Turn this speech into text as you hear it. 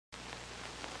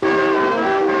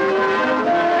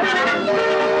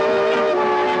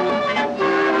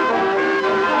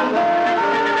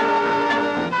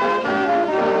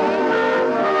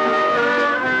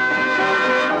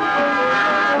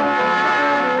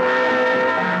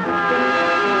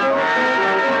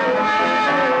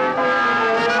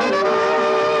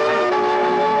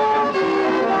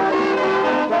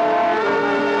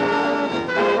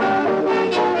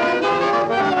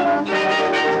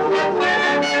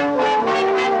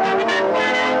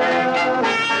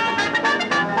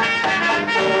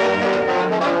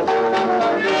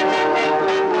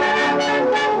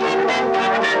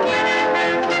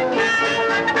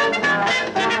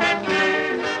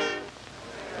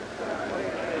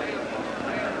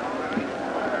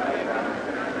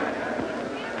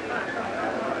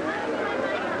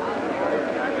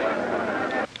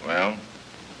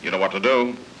what to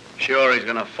do. Sure, he's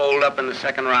gonna fold up in the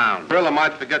second round. Gorilla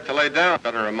might forget to lay down.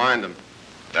 Better remind him.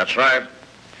 That's right.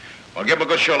 Well, give him a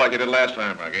good show like you did last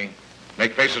time, Rocky.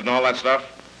 Make faces and all that stuff.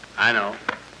 I know.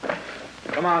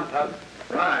 Come on, Tug.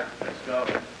 Right, let's go.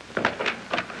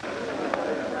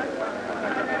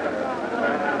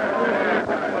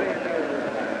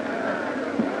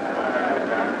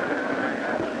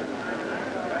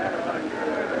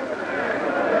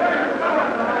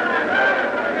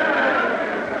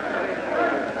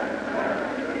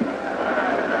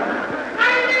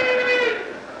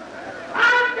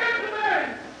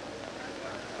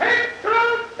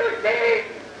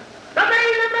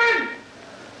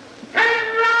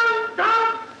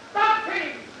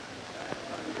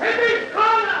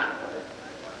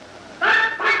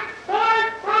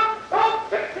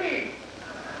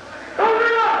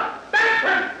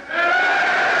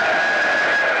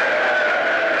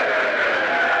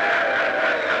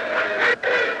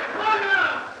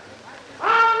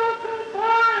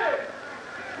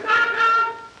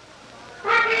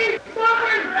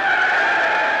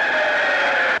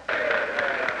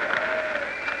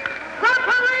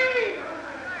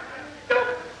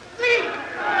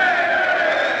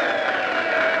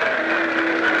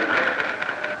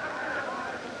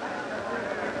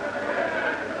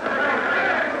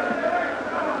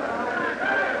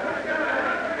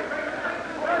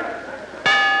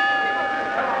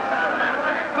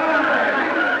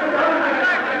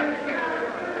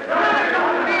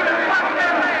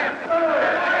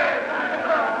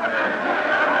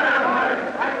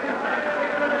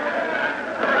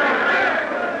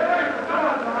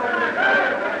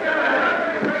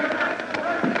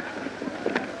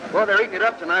 Well, they're eating it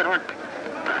up tonight, aren't they?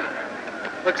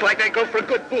 Looks like they go for a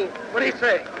good bull. What do you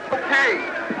say? Okay.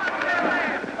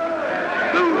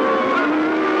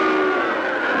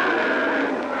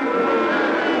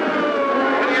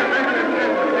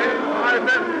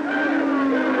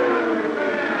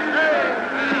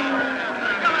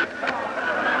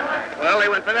 Well, they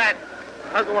went for that.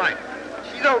 How's the wife?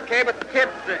 She's okay, but the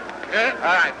kid's sick. Yeah?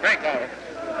 All right, break over.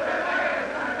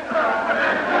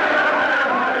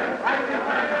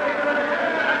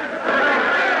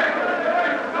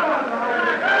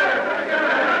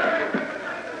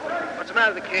 What's the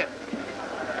matter with the kid?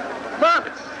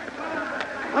 Mumps!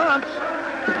 Mumps!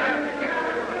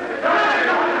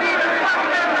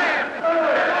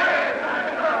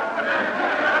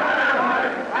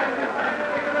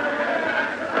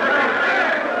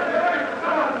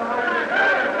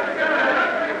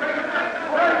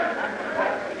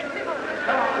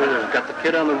 Willer's got the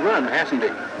kid on the run, hasn't he?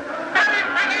 Hey,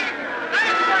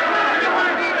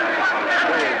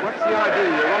 what's the idea?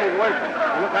 You're running away from him.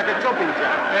 You look like a jumping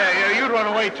jack. Yeah, you'd run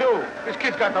away, too. This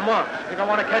kid's got the mumps. You don't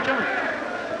want to catch him?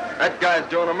 That guy's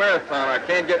doing a marathon. I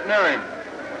can't get near him.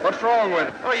 What's wrong with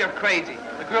him? Oh, you're crazy.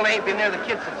 The girl ain't been near the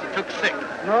kid since he took sick.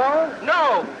 No?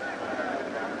 No!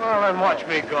 Well, then watch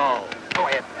me go. Go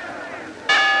ahead.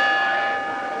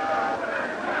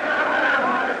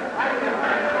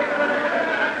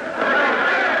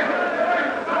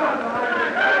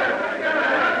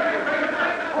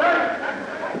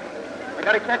 I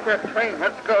gotta catch that train.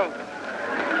 Let's go.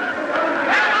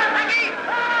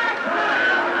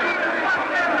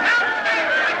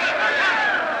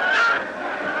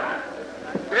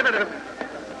 Give it to me.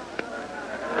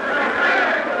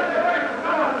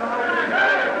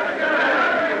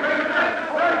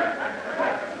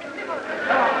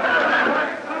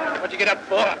 What'd you get up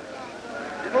for?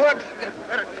 It looks good.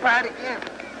 Better try it again.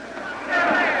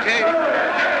 Okay.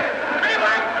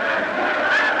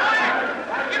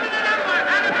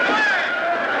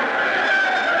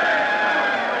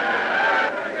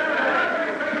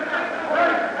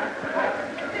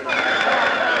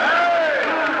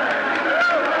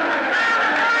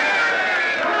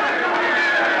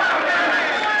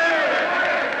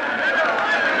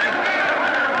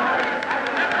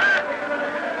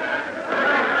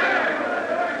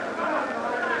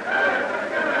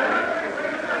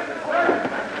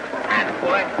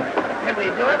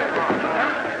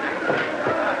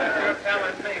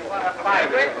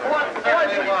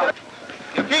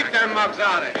 You keep them mugs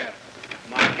out of here.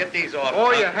 Come on, get these off.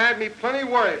 Oh, you had me plenty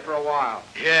worried for a while.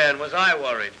 Yeah, and was I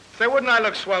worried? Say, wouldn't I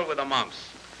look swell with the mumps?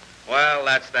 Well,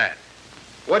 that's that.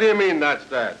 What do you mean that's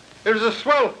that? It was a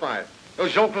swell fight.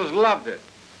 Those jokers loved it.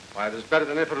 Why, it was better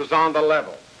than if it was on the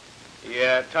level.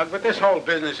 Yeah, Tug, but this whole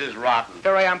business is rotten.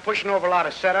 Here I am pushing over a lot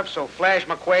of setups so Flash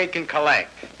McQuaid can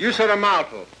collect. You said a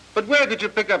mouthful. But where did you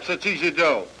pick up such easy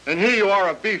dough? And here you are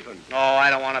a beefing. Oh, I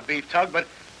don't want to beef, Tug, but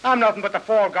I'm nothing but the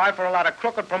fall guy for a lot of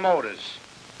crooked promoters.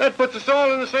 That puts us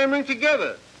all in the same ring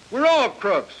together. We're all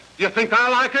crooks. Do you think I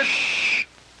like it? Shh!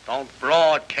 Don't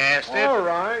broadcast it. All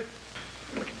right.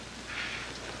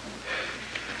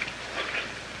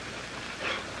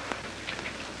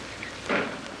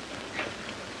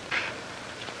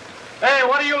 Hey,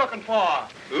 what are you looking for?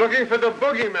 Looking for the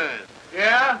boogeyman.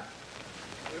 Yeah?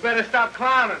 You better stop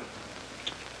clowning.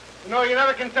 You know, you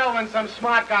never can tell when some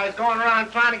smart guy's going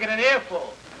around trying to get an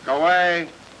earful. Go away.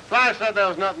 Flash said there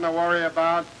was nothing to worry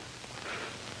about.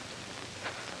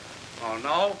 Oh,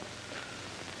 no?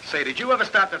 Say, did you ever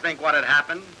stop to think what had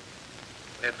happened?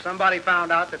 If somebody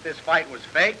found out that this fight was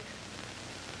fake?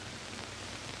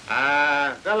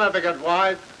 They'll never get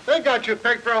wise. They got you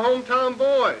pegged for a hometown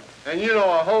boy. And you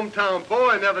know a hometown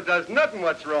boy never does nothing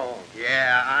what's wrong.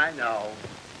 Yeah, I know.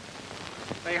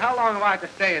 Say, how long have I to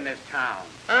stay in this town?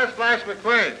 Ask Flash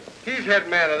McQuaid. He's head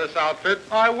man of this outfit.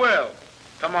 I will.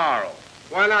 Tomorrow.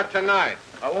 Why not tonight?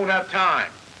 I won't have time.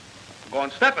 I'm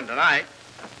going stepping tonight.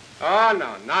 Oh,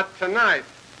 no, not tonight.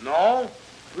 No?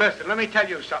 Listen, let me tell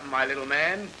you something, my little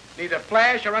man. Neither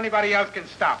Flash or anybody else can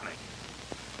stop me.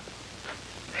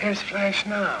 Here's Flash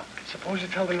now. Suppose you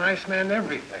tell the nice man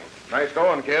everything. Nice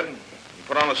going, kid. You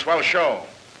put on a swell show.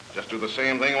 Just do the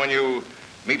same thing when you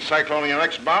meet Cyclone in your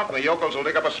next bout, and the yokels will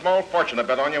dig up a small fortune to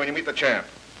bet on you when you meet the champ.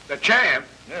 The champ?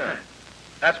 Yeah.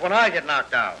 That's when I get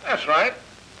knocked out. That's right.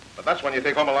 But that's when you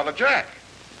take home a lot of jack.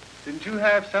 Didn't you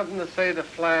have something to say to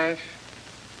Flash?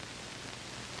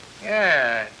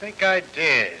 Yeah, I think I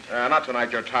did. Not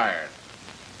tonight. You're tired.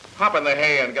 Hop in the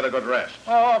hay and get a good rest.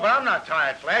 Oh, but I'm not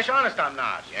tired, Flash. Honest, I'm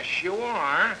not. Yes, you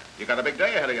are. You got a big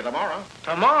day ahead of you tomorrow.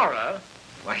 Tomorrow?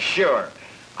 Why, sure.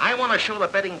 I want to show the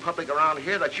betting public around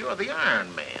here that you're the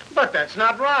Iron Man. But that's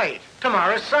not right.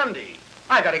 Tomorrow's Sunday.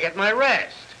 I gotta get my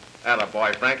rest.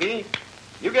 Attaboy, Frankie.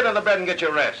 You get into bed and get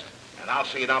your rest. And I'll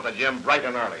see you down at the gym bright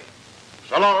and early.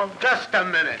 So long. Just a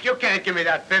minute. You can't give me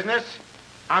that business.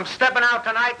 I'm stepping out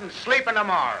tonight and sleeping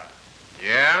tomorrow.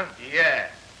 Yeah? Yeah.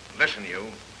 Listen, you.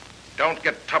 Don't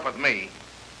get tough with me.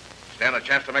 Stand a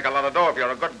chance to make a lot of dough if you're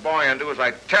a good boy and do as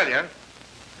I tell you.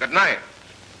 Good night.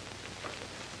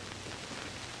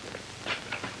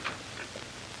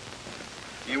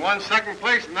 You won second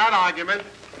place in that argument.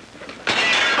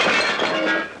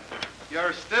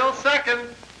 You're still second.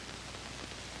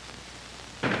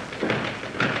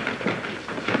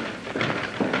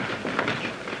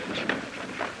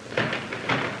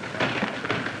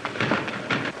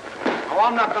 Oh,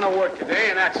 I'm not gonna work today,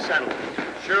 and that's settled.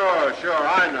 Sure,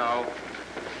 I know.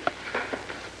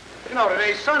 You know,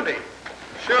 today's Sunday.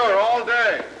 Sure, all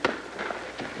day.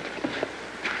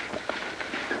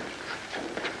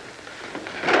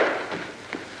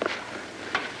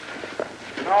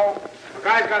 You know, a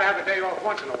guy's gotta have a day off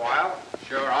once in a while.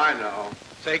 Sure, I know.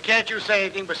 Say, can't you say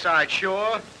anything besides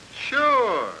sure?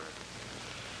 Sure.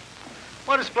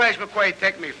 What does Flash McQuaid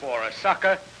take me for, a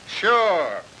sucker?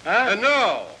 Sure. Huh?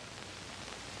 No.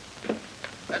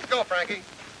 Let's go, Frankie.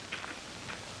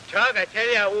 Tug, I tell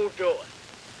you, I won't do it.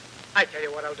 I tell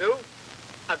you what I'll do.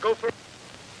 I'll go for...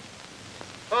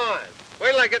 Fine.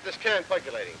 Wait till I get this can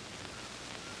percolating.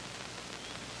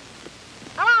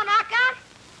 Hello, Knockout.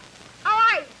 How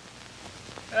are you?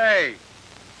 Hey,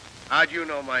 how'd you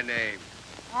know my name?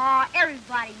 Oh,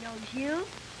 everybody knows you.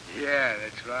 Yeah,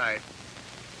 that's right.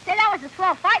 Say, that was a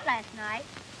swell fight last night.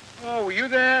 Oh, were you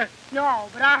there? No,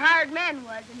 but our hired man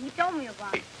was, and he told me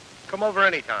about it. Come over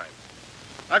anytime.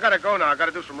 I gotta go now. I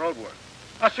gotta do some road work.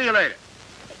 I'll see you later.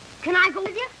 Can I go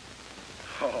with you?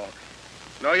 Oh,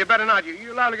 no, you better not.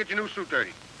 You're allowed to get your new suit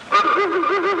dirty.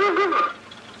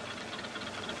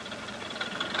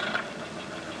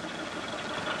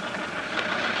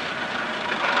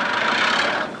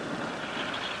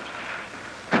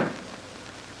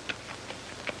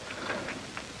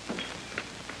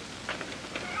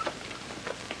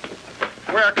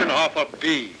 Where can Arthur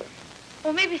be?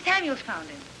 Well, maybe Samuel's found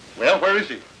him. Well, where is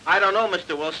he? I don't know,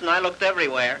 Mr. Wilson. I looked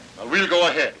everywhere. Well, we'll go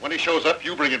ahead. When he shows up,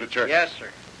 you bring him to church. Yes,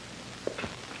 sir.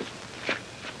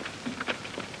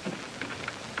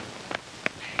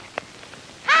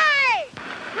 Hey!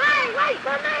 Hey, wait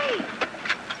for me!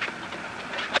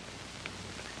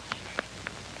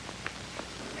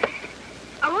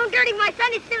 I won't dirty my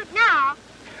Sunday suit now.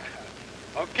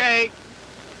 Okay.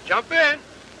 Jump in.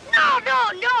 No,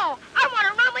 no. I want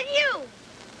to run with you.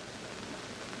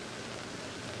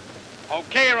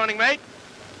 Okay, running mate.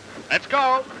 Let's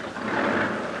go.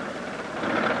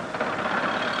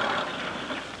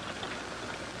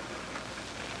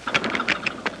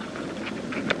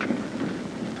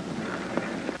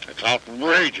 It's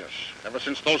outrageous. Ever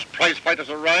since those prize fighters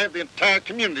arrived, the entire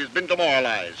community's been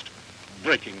demoralized.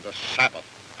 Breaking the Sabbath.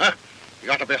 Huh?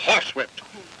 You ought to be horsewhipped.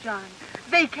 Oh, John,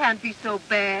 they can't be so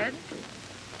bad.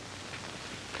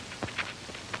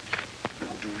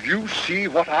 Do you see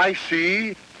what I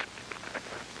see?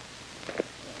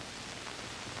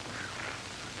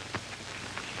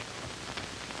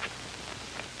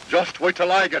 Just wait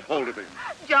till I get hold of him.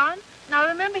 John, now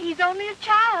remember, he's only a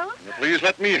child. Now, please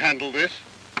let me handle this.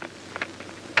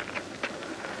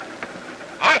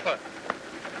 Arthur!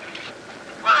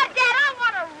 Oh, Dad, I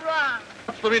want to run.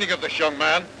 What's the meaning of this, young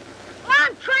man? Well,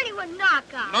 I'm training with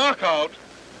Knockout. Knockout?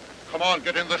 Come on,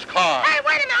 get in this car. Hey,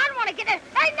 wait a minute. I don't want to get in.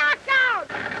 Hey, Knockout!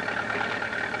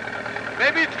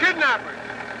 Maybe it's kidnappers.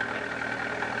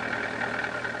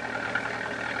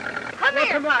 Come What's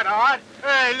here. the matter, Art?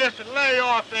 Hey, listen, lay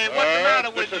off there. What's the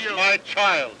matter with you? This is my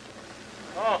child.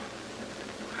 Oh.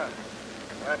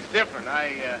 That's different.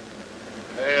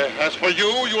 As for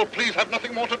you, you will please have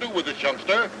nothing more to do with this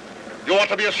youngster. You ought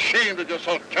to be ashamed of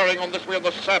yourself carrying on this way on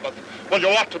the Sabbath. Well, you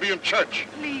ought to be in church.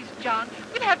 Please, John,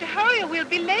 we'll have to hurry or we'll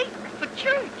be late for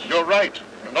church. You're right,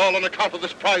 and all on account of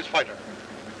this prize fighter.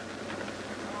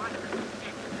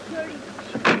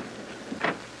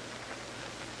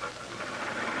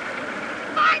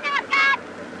 Bye, Knockout.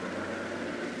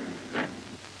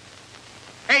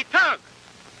 Hey, Tug!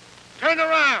 Turn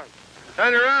around.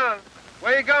 Turn around?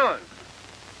 Where you going?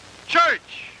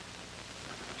 Church.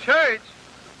 Church?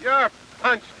 You're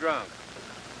punch drunk.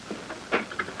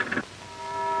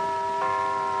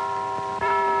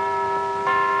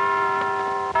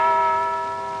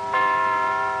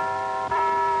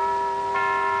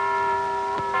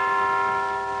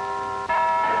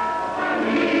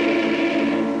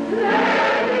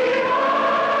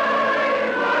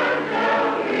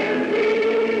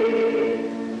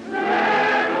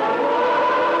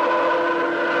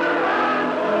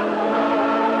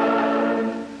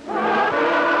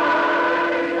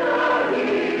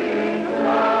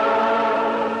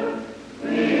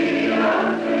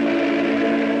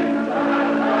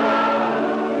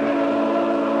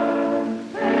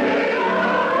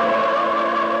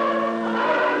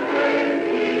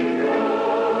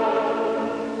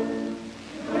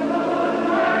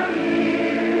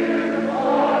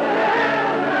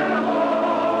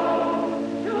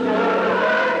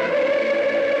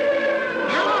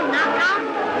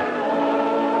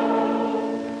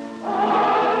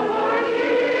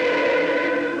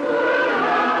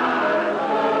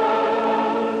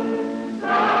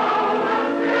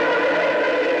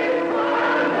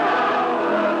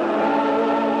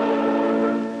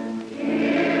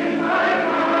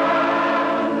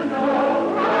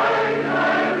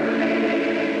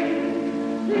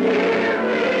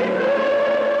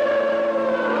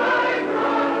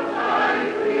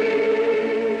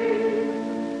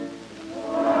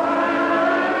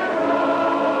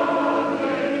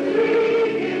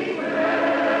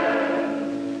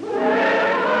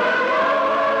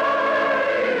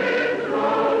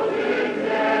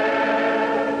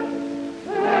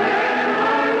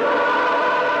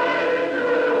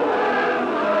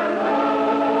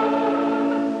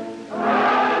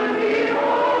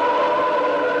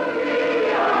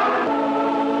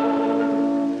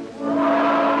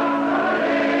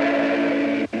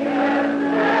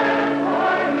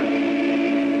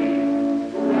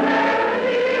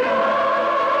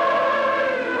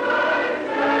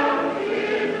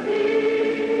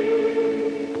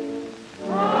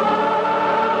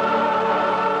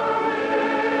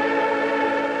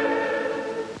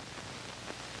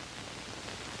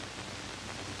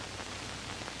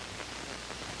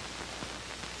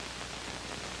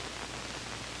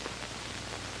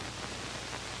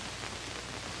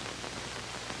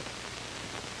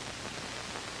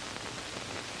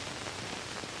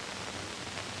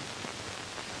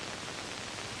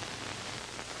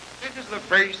 This is the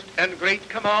first and great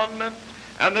commandment,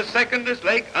 and the second is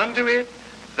like unto it,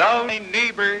 thou thy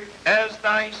neighbor as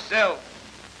thyself.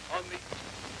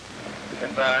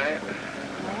 Goodbye.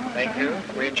 Thank you.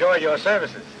 We enjoyed your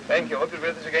services. Thank you. Hope you'll be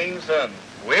with us again soon.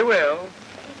 We will.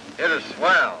 It is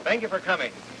swell. Thank you for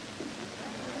coming.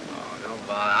 Oh, don't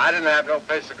bother. I didn't have no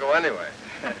place to go anyway.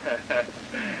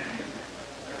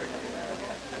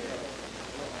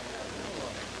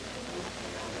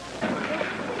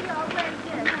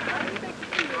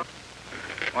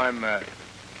 I'm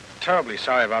terribly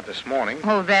sorry about this morning.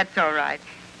 Oh, that's all right.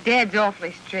 Dad's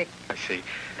awfully strict. I see.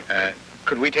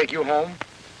 Could we take you home?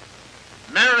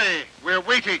 Mary, we're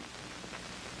waiting.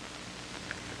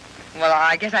 Well,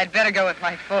 I guess I'd better go with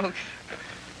my folks.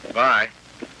 Bye.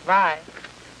 Bye.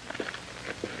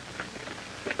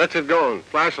 Let's get going.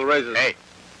 Flash will raise us. Hey.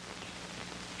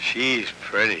 She's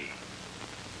pretty.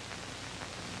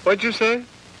 What'd you say?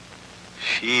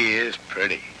 She is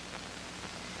pretty.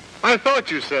 I thought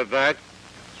you said that.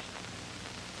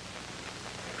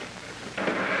 Oh,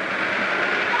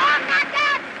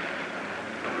 Knockout!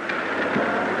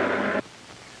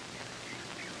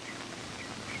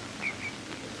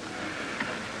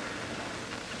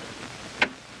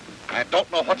 I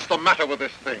don't know what's the matter with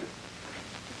this thing.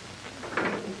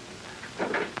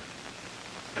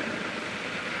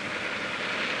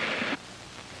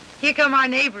 Here come our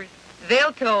neighbors.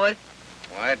 They'll tow us.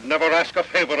 I'd never ask a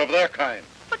favor of their kind.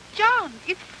 But, John,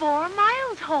 it's 4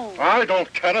 miles home. I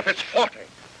don't care if it's 40.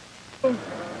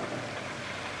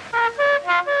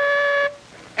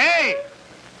 Hey!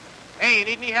 Hey, you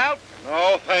need any help?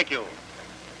 No, thank you.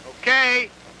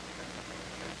 Okay.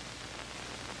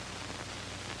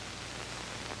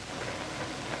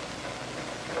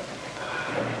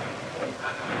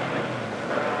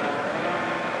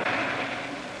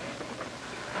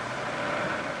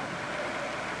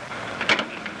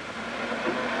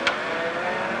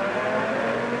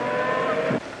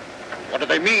 What do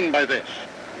they mean by this?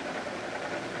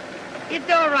 It's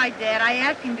all right, Dad. I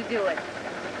asked him to do it.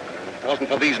 If it wasn't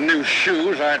for these new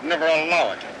shoes, I'd never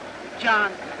allow it.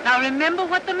 John, now remember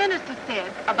what the minister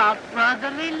said about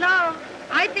brotherly love.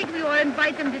 I think we ought to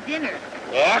invite them to dinner.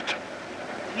 What?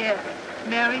 Yes,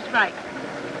 Mary's right.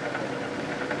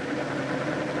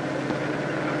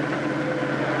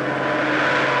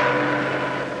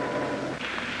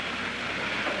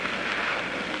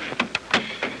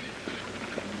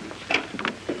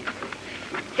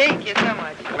 Thank you so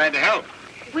much. Glad to help.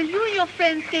 Will you and your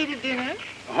friends stay to dinner?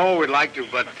 Oh, we'd like to,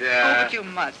 but, Oh, but you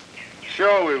must.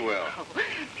 Sure we will. Oh,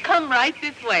 come right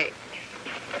this way.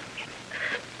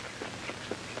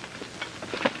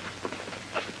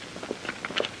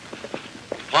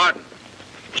 Pardon.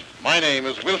 My name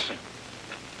is Wilson.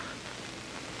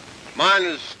 Mine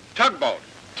is Tugboat.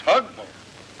 Tugboat?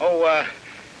 Oh,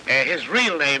 his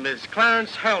real name is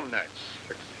Clarence Helmnuts.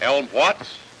 Helm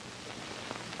Watts?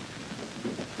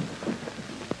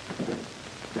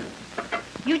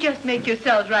 You just make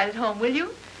yourselves right at home, will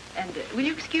you? And will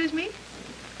you excuse me?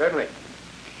 Certainly.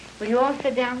 Will you all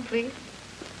sit down, please?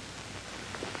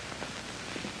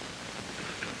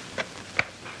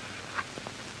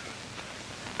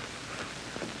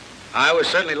 I was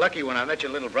certainly lucky when I met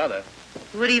your little brother.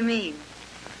 What do you mean?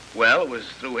 Well, it was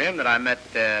through him that I met,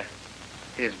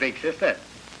 his big sister.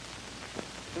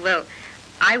 Well,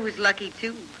 I was lucky,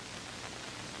 too.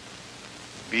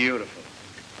 Beautiful.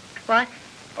 What?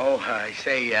 Oh, I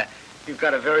say, you've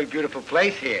got a very beautiful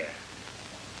place here.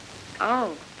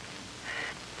 Oh.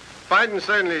 Fighting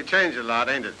certainly changed a lot,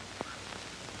 ain't it?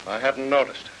 I hadn't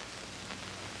noticed.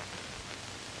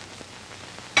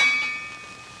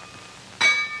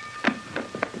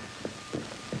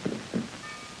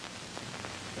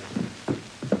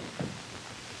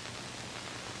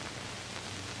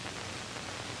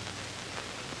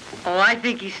 Oh, I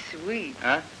think he's sweet.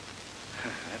 Huh?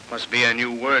 That must be a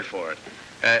new word for it.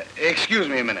 Excuse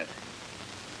me a minute.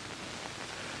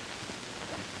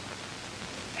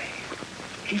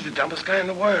 He's the dumbest guy in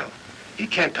the world. He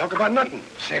can't talk about nothing.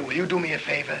 Say, will you do me a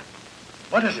favor?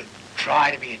 What is it?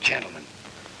 Try to be a gentleman.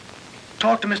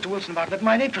 Talk to Mr. Wilson about that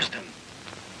might interest him.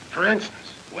 For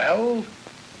instance? Well,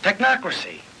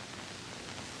 technocracy.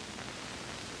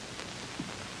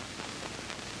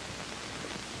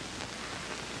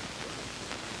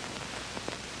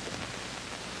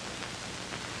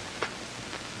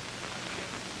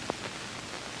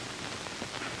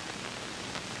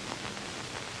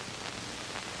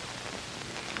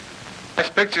 Nice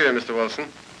picture, Mr. Wilson.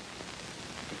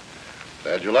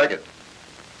 Glad you like it.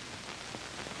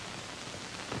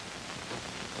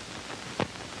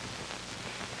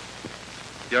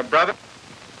 Your brother?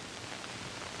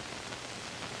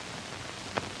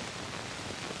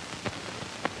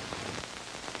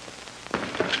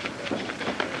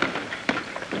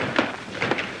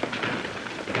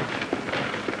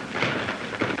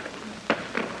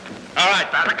 All right,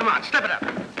 Father, come on, step it up.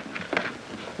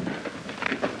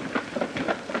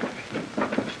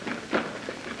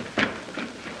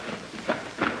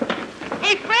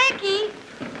 Hey, Frankie!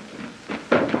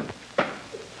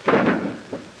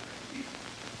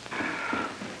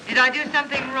 Did I do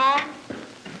something wrong?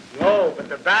 No, but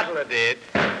the battler did.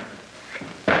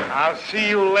 I'll see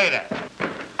you later.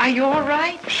 Are you all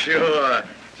right? Sure.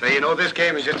 So, you know, this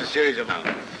game is just a series of rounds.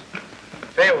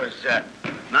 Say, it was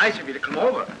nice of you to come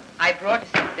over. I brought you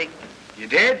something. You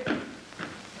did?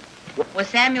 Well,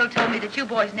 Samuel told me that you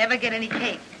boys never get any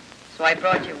cake, so I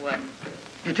brought you one.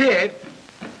 You did?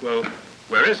 Well,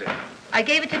 where is it? I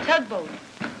gave it to Tugboat.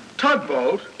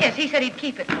 Tugboat? Yes, he said he'd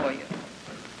keep it for you.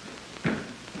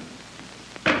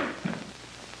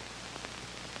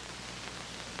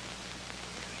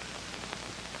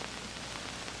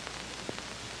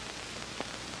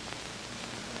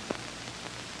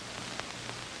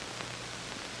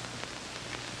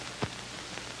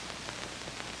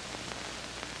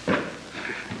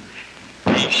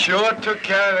 He sure took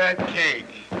care of that cake.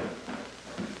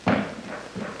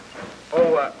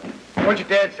 Oh, what'd your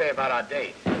dad say about our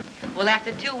date? Well,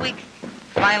 after 2 weeks,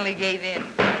 finally gave in.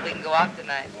 We can go out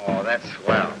tonight. Oh, that's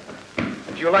swell.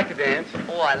 Do you like to dance?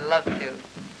 Oh, I love to.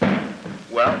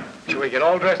 Well, should we get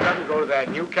all dressed up and go to that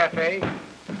new cafe?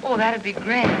 Oh, that'd be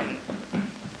grand.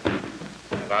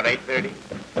 About 8:30?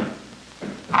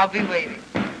 I'll be waiting.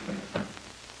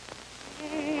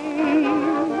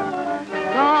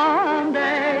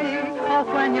 Someday, oh,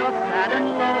 when you're sad and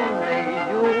lonely,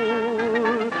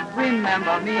 you'll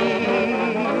remember me.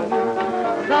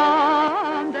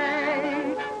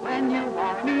 Someday, when you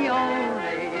want me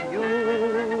only,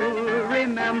 you'll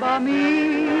remember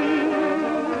me.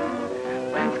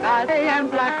 When sky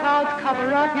and black clouds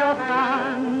cover up your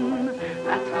sun,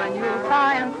 that's when you'll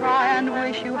sigh and cry and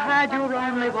wish you had your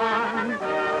only one.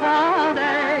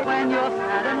 Someday, when you're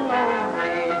sad and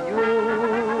lonely,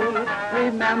 you'll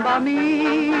remember me.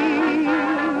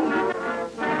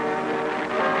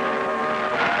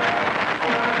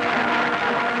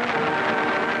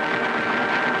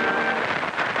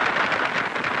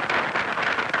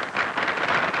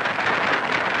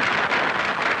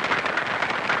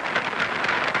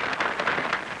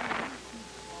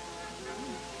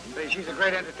 She's a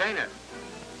great entertainer.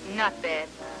 Not bad.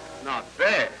 Not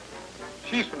bad.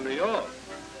 She's from New York.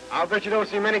 I'll bet you don't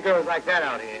see many girls like that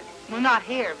out here. Well, not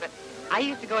here, but I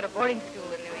used to go to boarding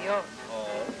school in New York.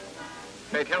 Oh.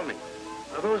 Say, tell me,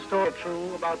 are those stories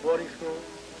true about boarding school?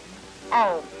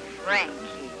 Oh, Frankie.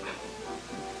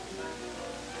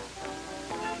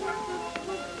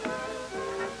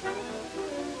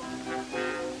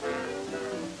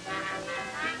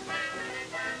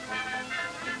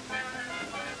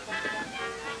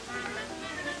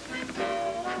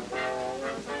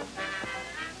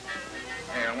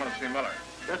 I want to see Miller.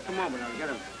 Just a moment, I'll get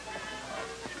him.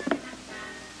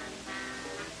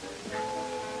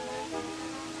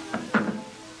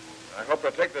 I hope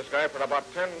to take this guy for about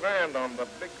 10 grand on the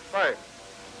big fight.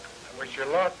 I wish you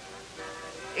luck.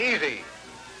 Easy.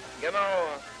 You know,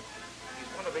 he's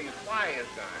one of these wise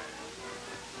guys.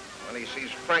 When he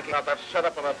sees Frankie out that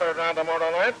setup in the third round tomorrow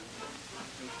night,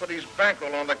 he'll put his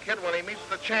bankroll on the kid when he meets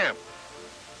the champ.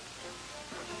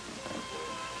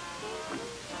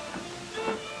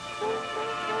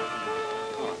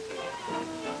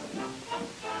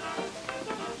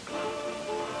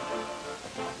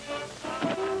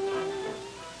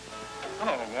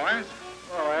 Hello, boys.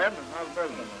 Hello, Ed. How's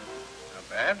business? Not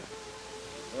bad.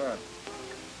 Good.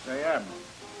 Say, Ed.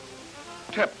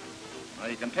 Tip. Now,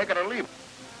 you can take it or leave it.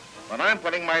 But I'm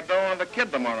putting my dough on the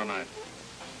kid tomorrow night.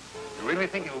 You really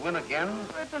think you'll win again?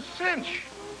 It's a cinch.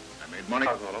 I made money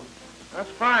on him.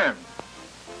 That's fine.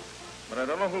 But I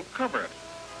don't know who'll cover it.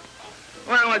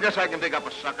 Well, I guess I can dig up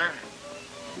a sucker.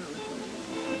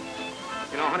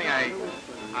 You know, honey,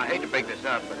 I hate to break this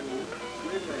up, but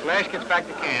if Flash gets back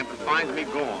to camp and finds me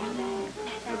gone,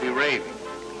 he'll be raving.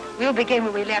 We'll begin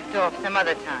where we left off some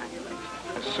other time.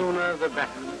 The sooner, the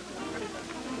better.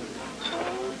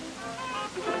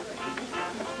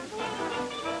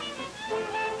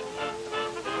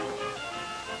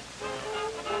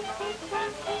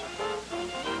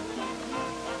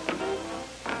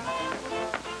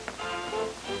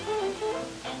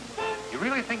 You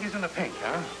really think he's in the pink,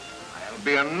 huh? It'll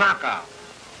be a knockout.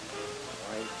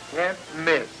 I can't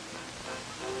miss.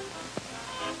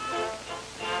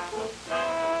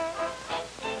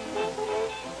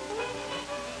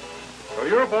 So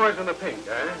your boy's in the pink,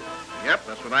 eh? Yep,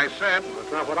 that's what I said.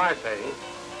 That's not what I say.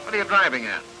 What are you driving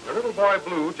at? The little boy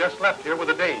Blue just left here with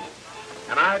a dame.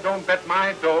 And I don't bet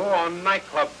my dough on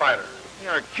nightclub fighter.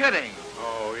 You're kidding.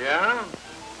 Oh, yeah?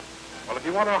 Well, if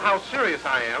you want to know how serious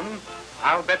I am,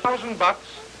 I'll bet $1,000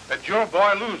 that your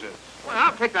boy loses. Well,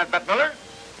 I'll take that bet, Miller.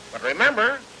 But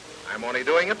remember, I'm only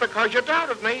doing it because you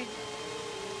doubted me.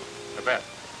 The bet.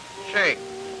 Shake.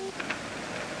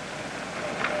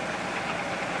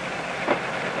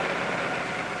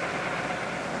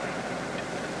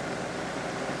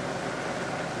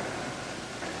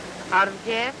 Out of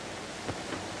gas?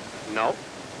 No.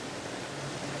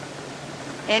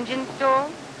 Engine stall?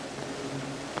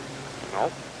 No.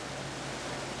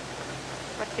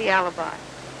 What's the alibi?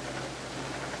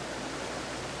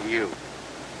 You.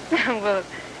 Well, at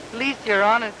least you're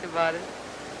honest about it.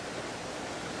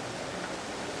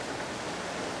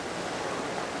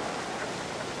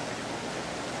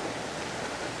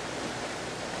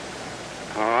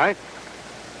 All right.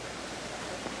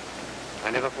 I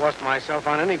never forced myself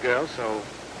on any girl, so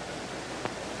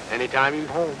anytime you're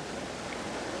home.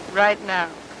 Right now.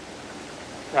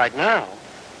 Right now?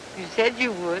 You said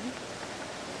you would.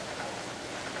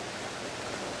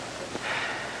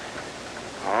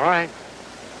 All right.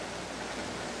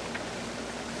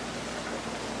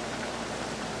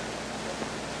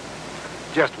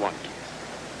 Just one kiss.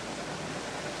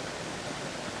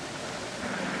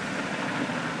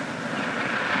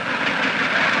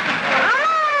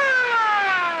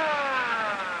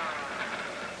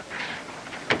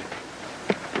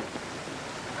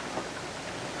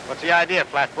 What's the idea,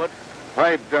 Flatfoot?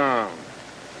 Pipe down.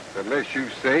 The less you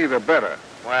say, the better.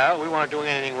 Well, we weren't doing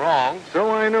anything wrong.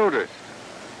 So I noticed.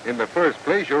 In the first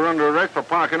place, you're under arrest for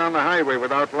parking on the highway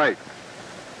without lights.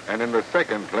 And in the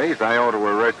second place, I ought to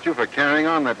arrest you for carrying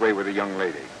on that way with a young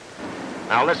lady.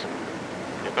 Now listen,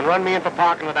 you can run me in for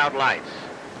parking without lights.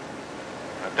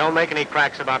 But don't make any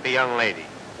cracks about the young lady.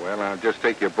 Well, I'll just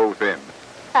take you both in.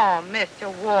 Oh,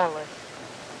 Mr. Wallace.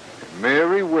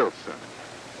 Mary Wilson.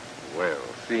 Well,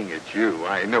 seeing it's you,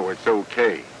 I know it's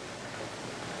okay.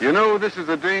 You know, this is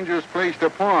a dangerous place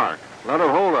to park. A lot of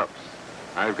hold-ups.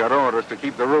 I've got orders to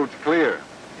keep the roads clear.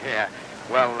 Yeah,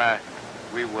 well,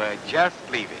 we were just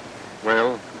leaving.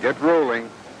 Well, get rolling.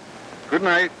 Good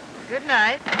night. Good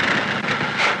night.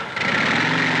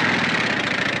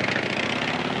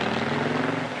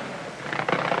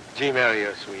 Gee, Mary,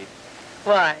 you're sweet.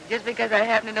 Why? Just because I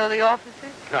happen to know the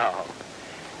officers? No.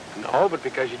 No, but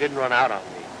because you didn't run out on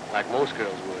me, like most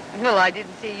girls would. Well, I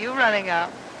didn't see you running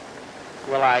out.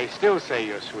 Well, I still say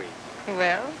you're sweet.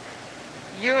 Well,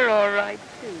 you're all right,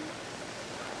 too.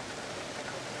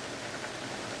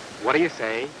 What do you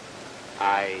say?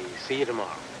 I see you tomorrow.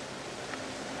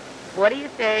 What do you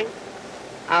say?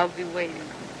 I'll be waiting.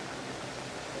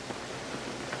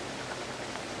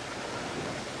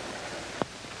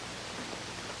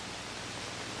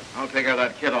 I'll take care of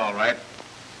that kid all right.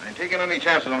 I ain't taking any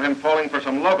chances on him falling for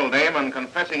some local dame and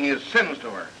confessing his sins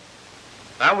to her.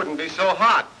 That wouldn't be so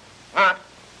hot. What?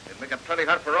 It'd make it plenty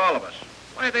hot for all of us.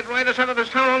 Why, they'd ride us out of this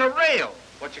town on a rail.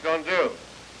 What you gonna do?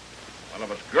 One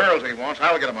of us girls he wants,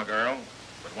 I'll get him a girl.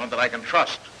 But one that I can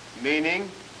trust. Meaning?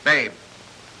 Babe.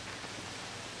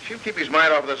 She'll keep his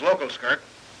mind off of this local skirt.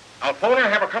 I'll phone her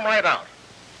and have her come right out.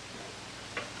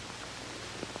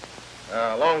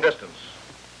 Long distance.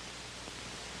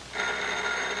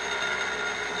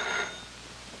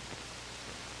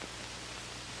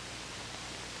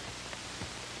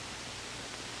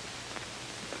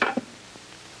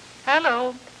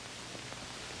 Hello.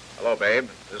 Hello, babe.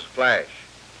 This is Flash.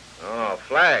 Oh,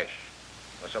 Flash.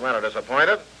 What's the matter,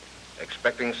 disappointed?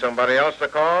 Expecting somebody else to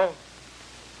call?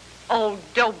 Oh,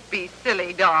 don't be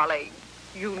silly, darling.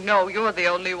 You know you're the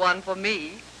only one for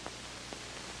me.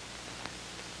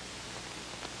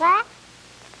 What?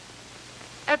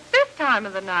 At this time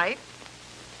of the night?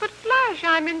 But, Flash,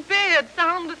 I'm in bed,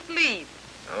 sound asleep.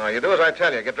 No, you do as I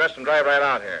tell you. Get dressed and drive right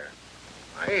out here.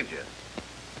 I need you.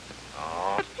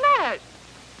 Oh. But, Flash...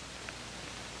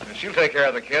 And she'll take care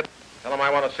of the kid. Tell him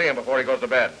I want to see him before he goes to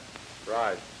bed.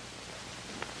 Right.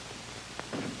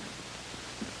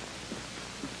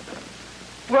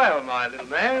 Well, my little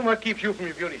man, what keeps you from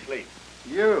your beauty sleep?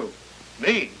 You.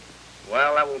 Me?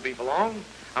 Well, that won't be for long.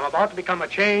 I'm about to become a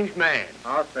changed man.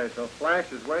 I'll say so.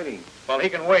 Flash is waiting. Well, he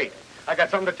can wait. I got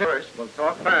something to tell first. We'll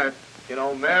talk fast. You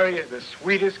know, Mary is the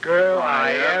sweetest girl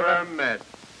I ever met.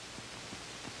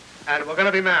 And we're going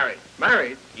to be married.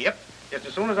 Married? Yep. Just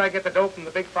as soon as I get the dope from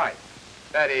the big fight.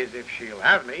 That is, if she'll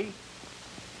have me.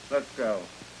 Let's go.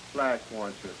 Flash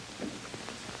wants you.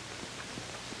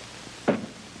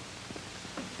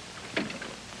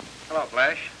 Hello,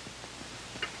 Flash.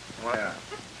 Yeah.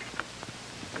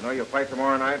 You know you fight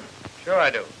tomorrow night? Sure I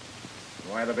do.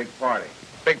 Why the big party?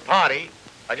 Big party?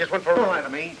 I just went for Don't lie to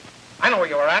me. I know where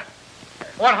you were at.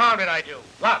 What harm did I do?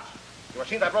 Lots. You were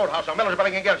seen that roadhouse on Miller's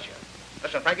betting against you.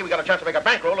 Listen, Frankie, we got a chance to make a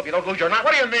bankroll if you don't lose your knot.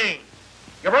 What do you mean?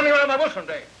 You're running around my Wilson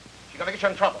day. She's gonna get you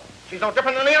in trouble. She's no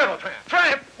different than the other tramp.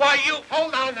 Tramp? Why, you...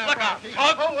 Hold on now, Look out. Frankie.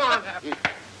 Tug. Hold on now.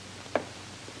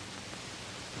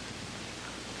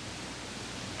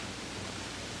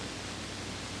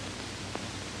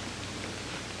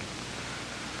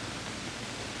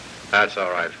 That's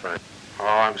all right, Frank. Oh,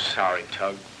 I'm sorry,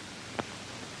 Tug.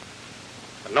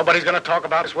 But nobody's going to talk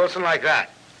about this Wilson like that.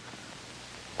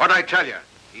 What'd I tell you?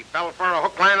 He fell for a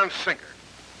hook, line, and sinker.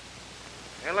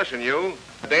 Hey, listen, you.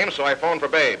 Dame, so I phoned for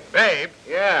Babe. Babe?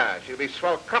 Yeah, she'll be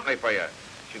swell company for you.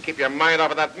 She'll keep your mind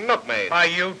off of that milkmaid. Why,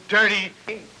 you dirty...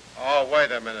 Oh,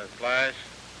 wait a minute, Flash.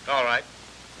 All right.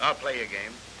 I'll play your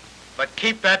game. But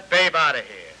keep that babe out of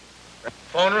here.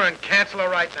 Phone her and cancel her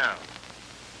right now.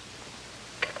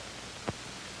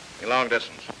 Long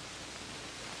distance.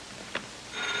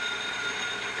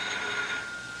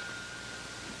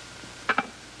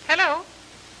 Hello?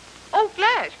 Oh,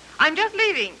 Flash, I'm just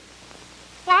leaving.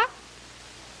 What?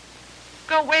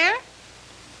 Go where?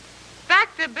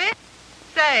 Back to bed?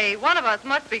 Say, one of us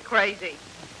must be crazy.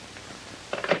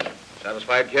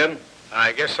 Satisfied, kid?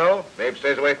 I guess so. Babe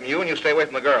stays away from you and you stay away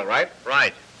from the girl, right?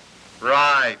 Right.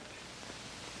 Right.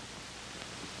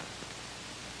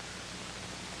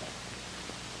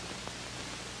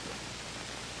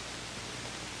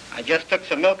 I just took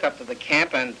some milk up to the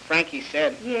camp, and Frankie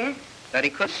said Yes? that he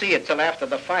couldn't see it till after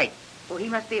the fight. Well, he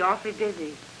must be awfully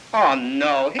busy. Oh,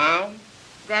 no.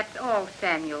 That's all,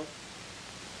 Samuel.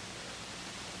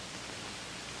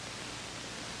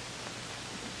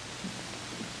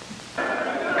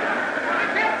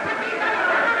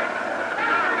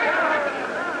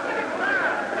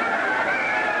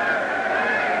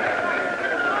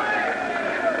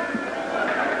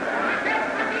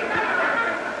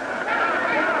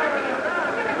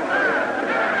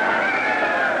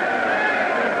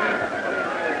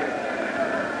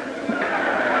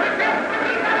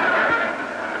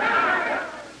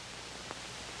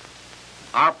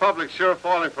 Our public's sure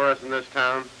falling for us in this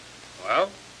town. Well,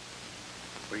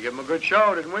 we gave him a good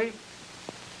show, didn't we?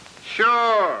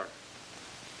 Sure.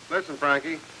 Listen,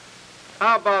 Frankie,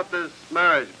 how about this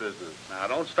marriage business? Now,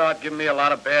 don't start giving me a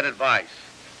lot of bad advice.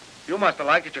 You must have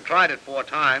liked it. You tried it 4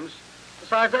 times.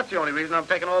 Besides, that's the only reason I'm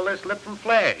taking all this lip from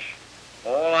Flash.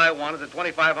 All I want is the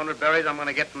 2,500 berries I'm going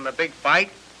to get from the big fight,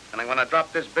 and I'm going to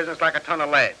drop this business like a ton of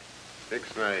lead.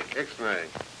 Ixnay, ixnay.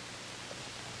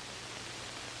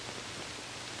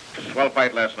 Swell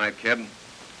fight last night, kid.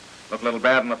 Looked a little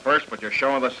bad in the first, but your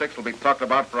show in the 6th will be talked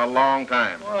about for a long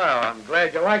time. Well, I'm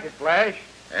glad you like it, Flash.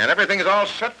 And everything is all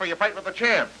set for your fight with the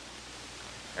champ.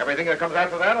 Everything that comes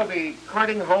after that will be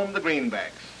carting home the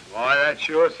greenbacks. Boy, that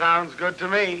sure sounds good to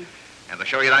me. And to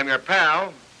show you that I'm your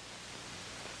pal,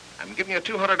 I'm giving you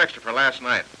 200 extra for last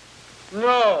night.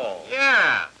 No.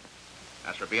 Yeah.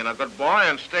 That's for being a good boy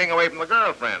and staying away from the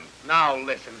girlfriend. Now,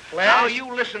 listen, Flash. Now,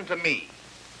 you listen to me.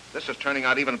 This is turning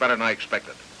out even better than I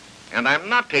expected. And I'm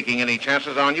not taking any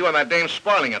chances on you and that dame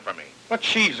spoiling it for me. But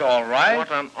she's all right. What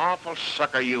an awful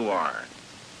sucker you are.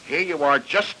 Here you are,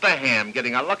 just a ham,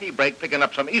 getting a lucky break, picking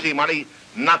up some easy money,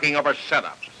 knocking over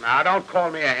setups. Now, don't call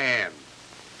me a ham.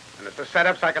 And if the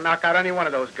setups, I can knock out any one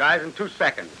of those guys in 2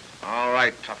 seconds. All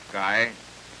right, tough guy.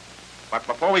 But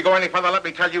before we go any further, let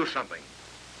me tell you something.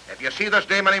 If you see this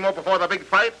dame anymore before the big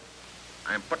fight,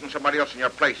 I'm putting somebody else in your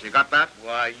place. You got that?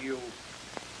 Why,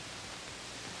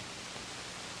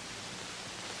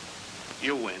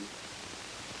 You win.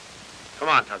 Come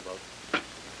on, Tugboat.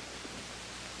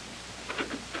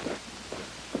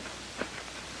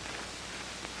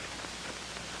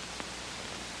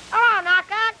 Hello,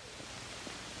 Knockout.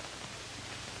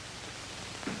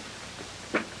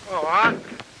 Oh,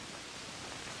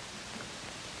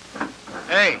 what?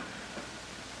 Hey.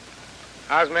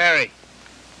 How's Mary?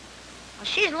 Well,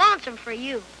 she's lonesome for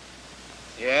you.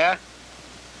 Yeah?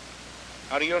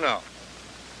 How do you know?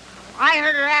 I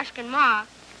heard her asking Ma,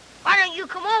 why don't you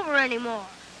come over anymore?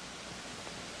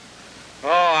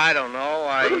 Oh, I don't know.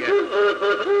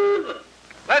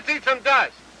 Let's eat some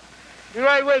dust. Be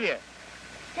right with you.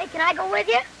 Say, can I go with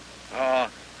you? Oh,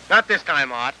 not this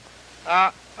time, Art.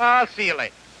 I'll see you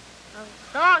later.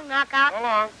 So long, Knockout. So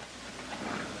long.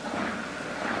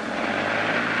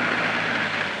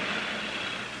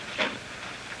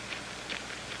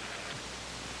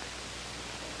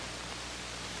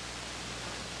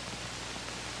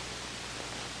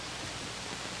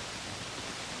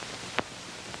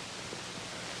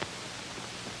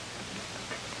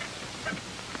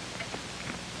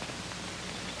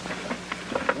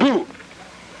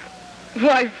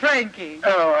 Why, Frankie.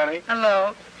 Hello, honey.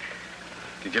 Hello.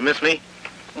 Did you miss me?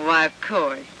 Why, of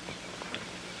course.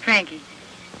 Frankie,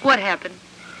 what happened?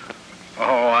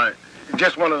 Oh,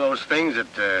 just one of those things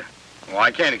that, I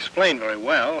can't explain very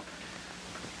well.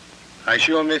 I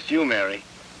sure missed you, Mary.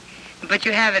 But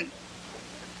you haven't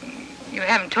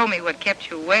told me what kept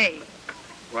you away.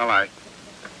 Well,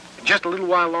 just a little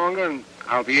while longer and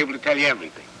I'll be able to tell you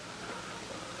everything.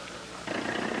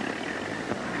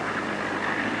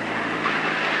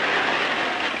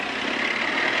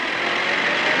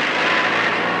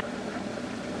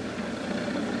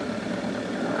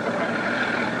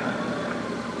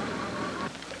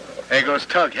 There goes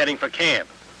Tug heading for camp.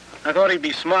 I thought he'd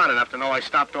be smart enough to know I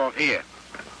stopped off here.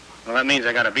 Well, that means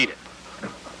I gotta beat it.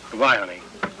 Goodbye, honey.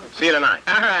 See you tonight.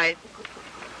 All right.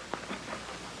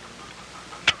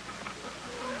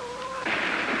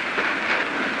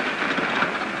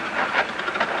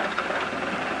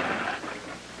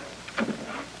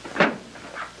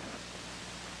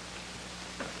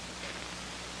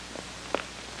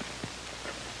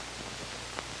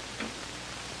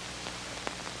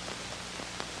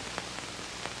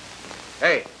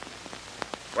 Hey,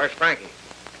 where's Frankie?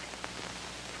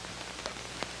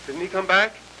 Didn't he come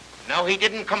back? No, he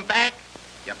didn't come back.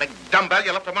 You big dumbbell,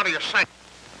 you left him out of your sight.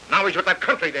 Now he's with that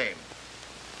country dame.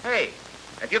 Hey,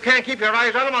 if you can't keep your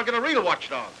eyes on him, I'll get a real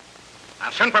watchdog.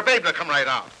 I'll send for Babe to come right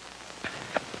out.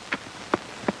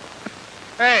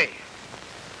 Hey,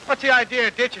 what's the idea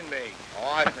of ditching me?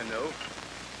 Oh, I know.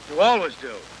 You always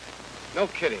do. No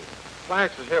kidding.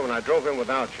 Flash was here when I drove in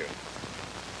without you.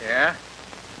 Yeah?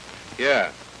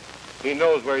 Yeah. He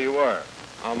knows where you were.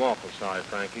 I'm awful sorry,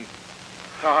 Frankie.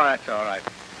 Oh, that's all right.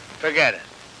 Forget it.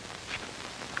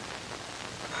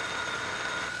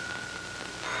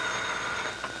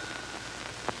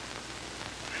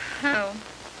 Oh.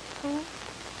 Who?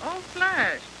 Oh,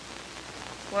 Flash.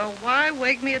 Well, why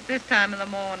wake me at this time of the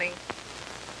morning?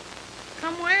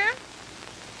 Somewhere?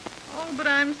 Oh, but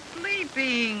I'm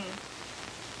sleeping.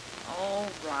 All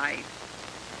right.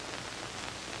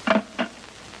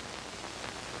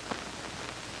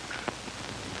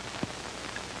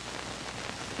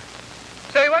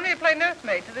 So you want me to play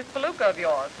nursemaid to this palooka of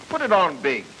yours? Put it on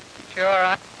big.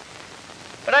 Sure,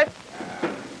 But I...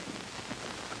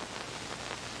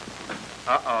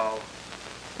 Uh-oh.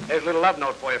 Here's a little love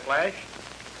note for you, Flash.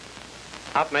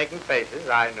 Stop making faces.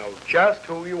 I know just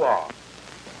who you are.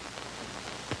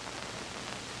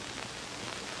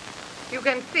 You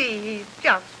can see he's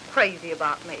just crazy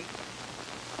about me.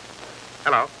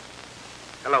 Hello.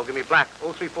 Hello, give me black.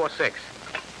 0346.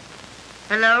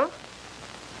 Hello?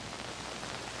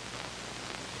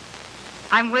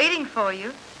 I'm waiting for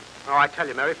you. Oh, I tell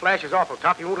you, Mary, Flash is awful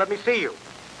tough. He won't let me see you.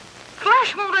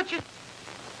 Flash won't let you...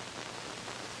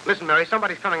 Listen, Mary,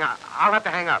 somebody's coming. I'll have to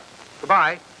hang up.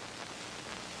 Goodbye.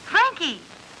 Frankie!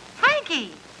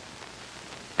 Frankie!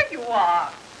 There you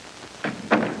are.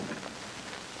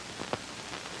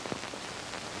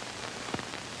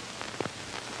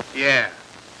 Yeah.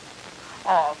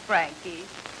 Oh, Frankie,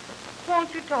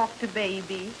 won't you talk to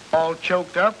Baby? All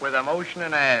choked up with emotion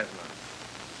and asthma.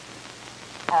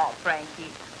 Oh,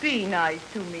 Frankie, be nice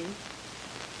to me.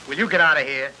 Will you get out of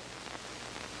here?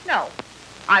 No,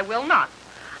 I will not.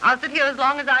 I'll sit here as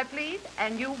long as I please,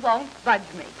 and you won't budge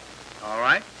me. All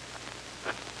right.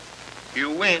 You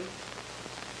win.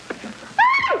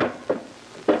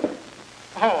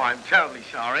 Oh, I'm terribly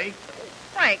sorry.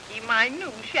 Frankie, my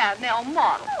new Chanel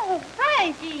model. Oh,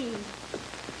 Frankie.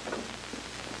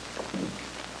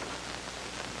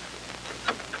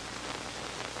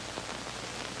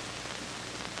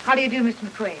 How do you do, Mr.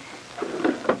 McQuaid?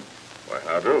 Why,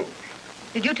 how do?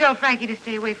 Did you tell Frankie to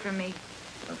stay away from me?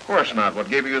 Of course not. What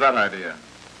gave you that idea?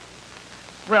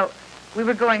 Well, we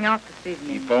were going out this He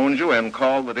evening. phoned you and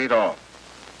called the date off.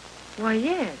 Why,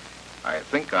 yes. I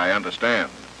think I understand.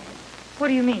 What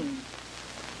do you mean?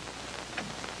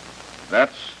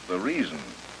 That's the reason.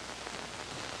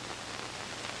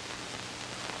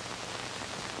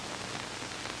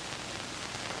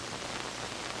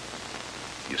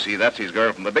 You see, that's his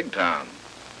girl from the big town.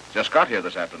 Just got here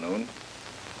this afternoon.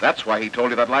 That's why he told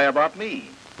you that lie about me.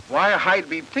 Why, I'd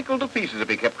be tickled to pieces if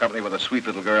he kept company with a sweet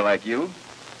little girl like you.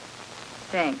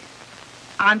 Thanks.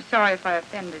 I'm sorry if I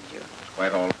offended you. It's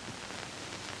quite all.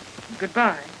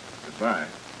 Goodbye. Goodbye.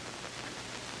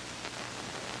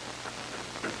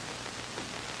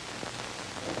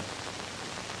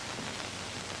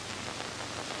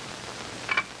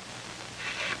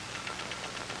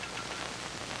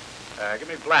 Give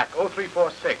me black.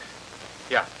 0346.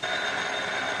 Yeah.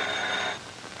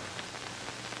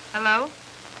 Hello?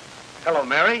 Hello,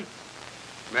 Mary.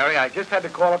 Mary, I just had to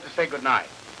call up to say goodnight.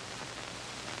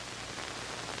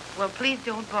 Well, please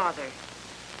don't bother.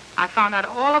 I found out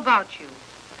all about you.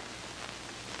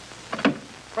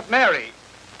 But Mary...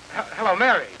 Hello,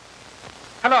 Mary.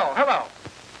 Hello, hello.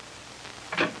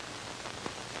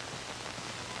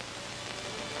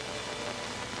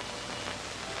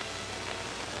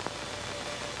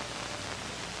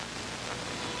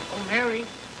 Oh, Mary.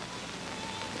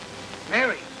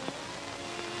 Mary.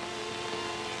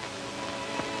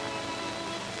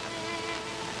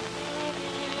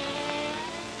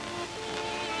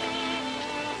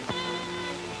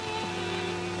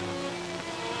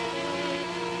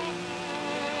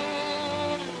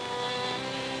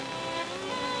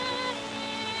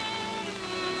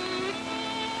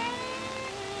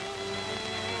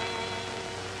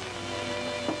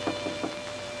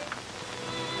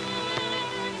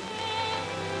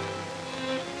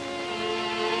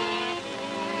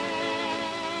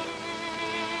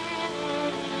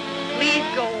 Please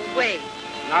go away,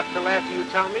 Not till after you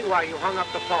tell me why you hung up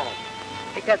the phone.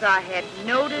 because I had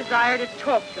no desire to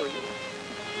talk to you.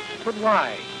 But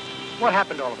why? What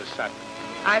happened all of a sudden?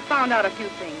 I found out a few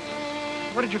things.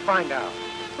 What did you find out?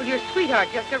 Well, your sweetheart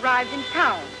just arrived in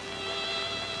town.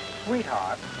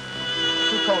 Sweetheart?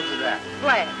 Who told you that?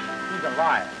 Flash. He's a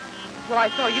liar. Well, I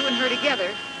saw you and her together.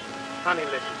 Honey,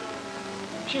 listen to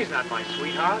me. She's not my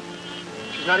sweetheart.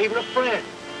 She's not even a friend.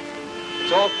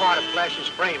 It's all part of Flash's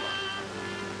frame-up.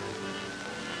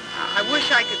 I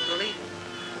wish I could believe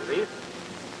it. Believe it?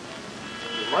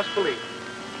 You must believe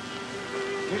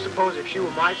it. You suppose if she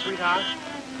were my sweetheart,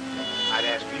 I'd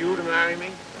ask you to marry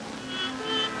me?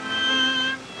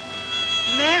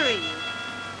 Marry you?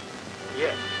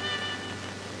 Yes.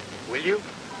 Will you?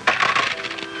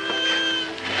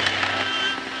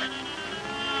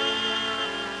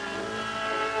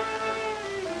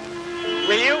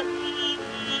 Will you?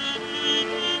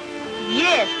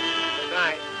 Yes. Good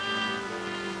night,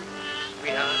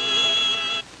 sweetheart.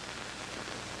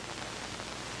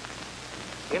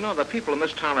 You know, the people in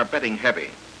this town are betting heavy.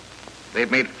 They've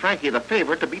made Frankie the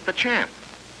favorite to beat the champ.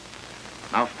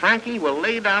 Now, Frankie will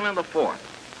lay down in the fourth.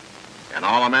 And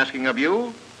all I'm asking of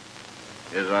you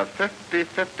is a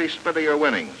 50-50 split of your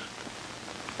winnings.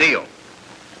 Deal.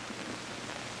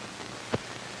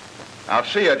 I'll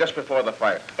see you just before the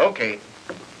fight. Okay.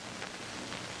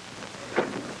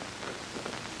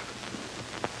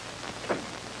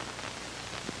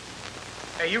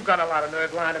 Hey, you got a lot of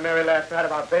nerve lying to Mary last night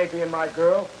about Baby and my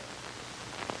girl.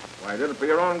 Why, I did it for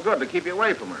your own good, to keep you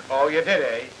away from her. Oh, you did,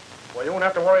 eh? Well, you won't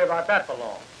have to worry about that for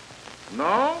long.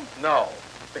 No? No,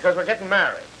 because we're getting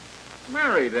married.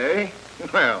 Married, eh?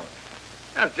 Well,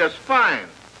 that's just fine.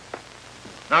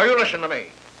 Now, you listen to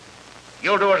me.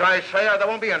 You'll do as I say, or there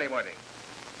won't be any wedding.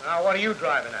 Now, what are you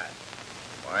driving at?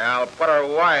 Why, I'll put her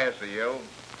wise to you.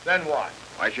 Then what?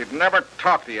 Why, she'd never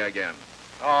talk to you again.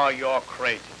 Oh, you're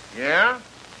crazy. Yeah?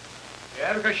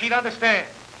 Yeah, because she'd understand.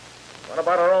 What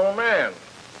about her old man?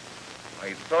 Well,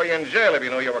 he'd throw you in jail if he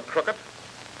knew you were crooked.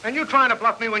 And you trying to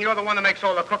bluff me when you're the one that makes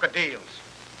all the crooked deals.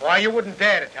 Why, you wouldn't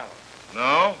dare to tell him.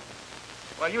 No?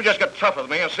 Well, you just get tough with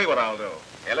me and see what I'll do.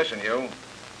 Hey, listen, you.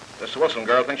 This Wilson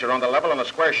girl thinks you're on the level and a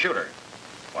square shooter.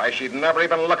 Why, she'd never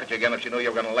even look at you again if she knew you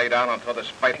were going to lay down until this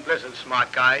fight. Listen,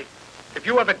 smart guy. If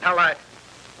you ever tell that...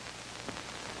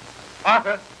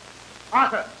 Arthur!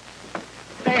 Arthur!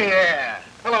 Hey there.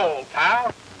 Hello, old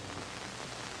pal.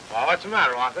 Well, what's the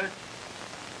matter, Arthur?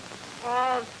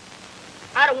 Oh,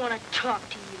 I don't want to talk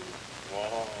to you.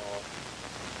 Oh,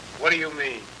 what do you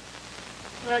mean?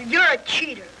 Well, you're a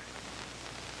cheater.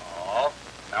 Oh,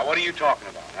 now what are you talking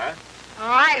about, huh? Oh,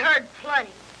 I heard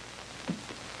plenty.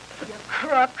 You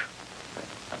crook.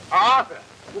 Arthur,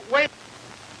 wait.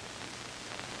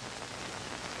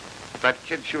 If that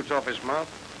kid shoots off his mouth,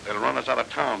 they'll run us out of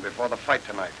town before the fight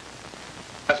tonight.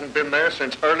 Hasn't been there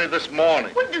since early this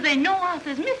morning. What do they know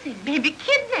Arthur's missing? Maybe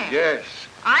kidnapped. Yes.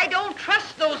 I don't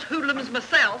trust those hoodlums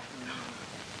myself.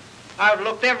 I've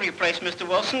looked every place, Mr.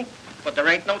 Wilson, but there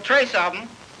ain't no trace of him.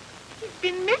 He's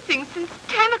been missing since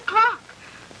 10 o'clock.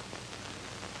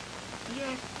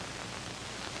 Yes,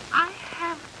 I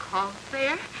have called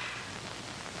there.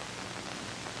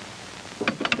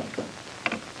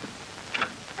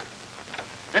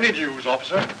 Any news,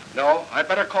 officer? No. I'd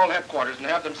better call headquarters and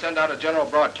have them send out a general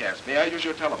broadcast. May I use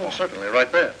your telephone? Oh, certainly, right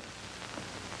there.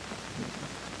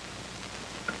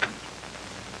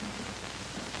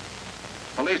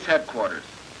 Police headquarters.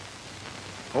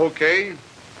 Okay.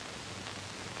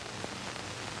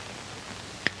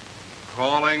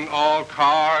 Calling all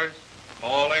cars.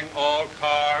 Calling all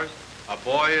cars. A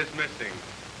boy is missing.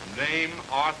 Name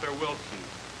Arthur Wilson.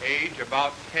 Age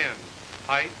about 10.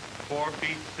 Height 4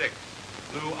 feet 6.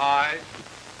 Blue eyes.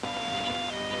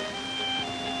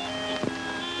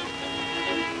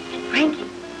 Frankie,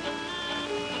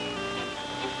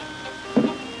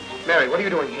 Mary, what are you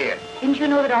doing here? didn't you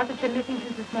know that Arthur's been missing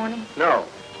since this morning? No.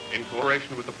 In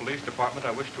cooperation with the police department,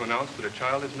 I wish to announce that a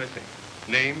child is missing.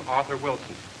 Name Arthur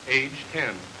Wilson. Age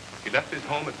 10. He left his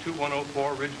home at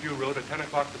 2104 Ridgeview Road at 10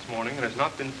 o'clock this morning and has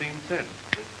not been seen since.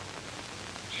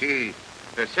 Gee,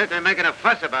 they're certainly making a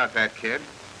fuss about that kid.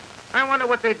 I wonder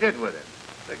what they did with him.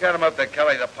 They got him up to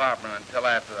Kelly's apartment until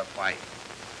after the fight.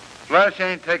 Flash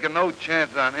ain't taking no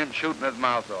chance on him shooting his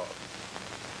mouth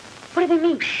off. What do they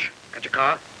mean? Shh. Got your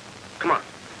car? Come on.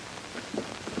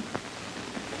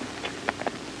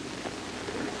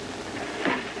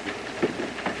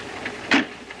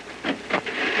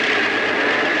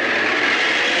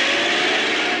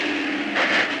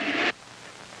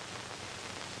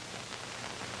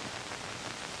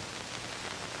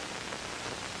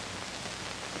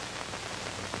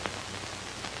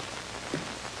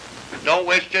 Don't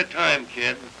waste your time,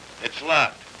 kid. It's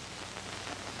locked.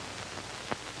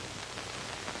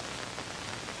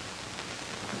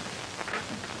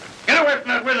 Get away from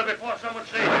that window before someone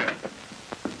sees you.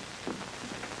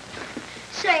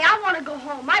 Say, I want to go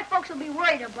home. My folks will be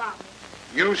worried about me.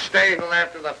 You stay until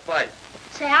after the fight.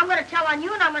 Say, I'm going to tell on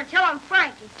you, and I'm going to tell on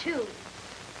Frankie, too.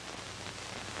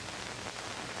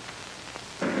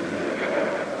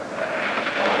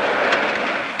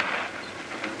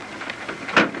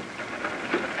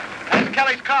 That's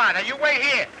Kelly's car. Now, you wait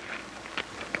here.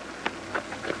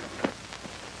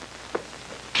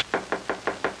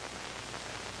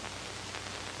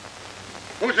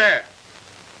 Who's there?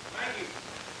 Frankie.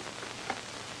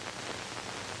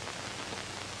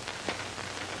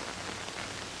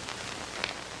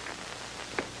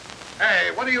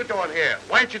 Hey, what are you doing here?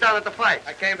 Why aren't you down at the fight?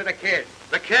 I came for the kid.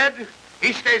 The kid?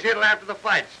 He stays here till after the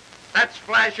fights. That's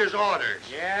Flash's orders.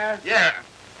 Yeah? Yeah.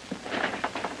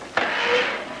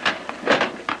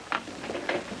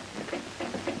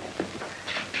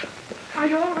 Are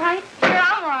you all right? Yeah,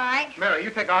 I'm all right. Mary, you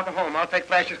take Arthur home. I'll take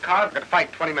Flash's car. We're going to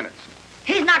fight 20 minutes.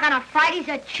 He's not going to fight. He's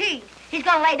a cheat. He's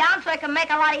going to lay down so he can make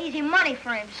a lot of easy money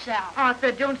for himself.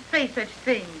 Arthur, don't say such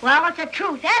things. Well, it's the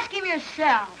truth. Ask him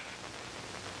yourself.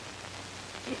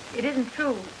 It isn't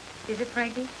true, is it,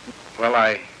 Frankie? Well,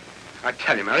 I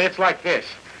tell you, Mary, it's like this.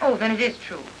 Oh, then it is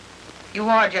true. You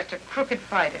are just a crooked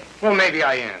fighter. Well, maybe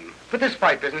I am. But this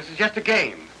fight business is just a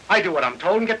game. I do what I'm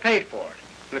told and get paid for it.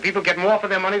 And the people get more for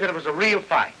their money than if it was a real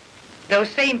fight. Those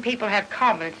same people have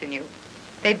confidence in you.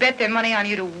 They bet their money on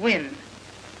you to win.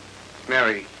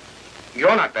 Mary,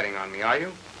 you're not betting on me, are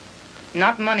you?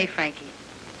 Not money, Frankie.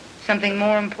 Something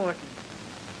more important.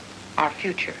 Our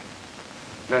future.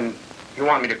 Then you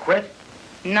want me to quit?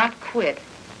 Not quit.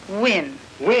 Win.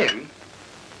 Win?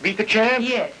 Beat the champ?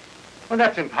 Yes. Well,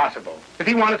 that's impossible. If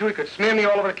he wanted to, he could smear me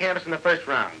all over the canvas in the first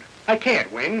round. I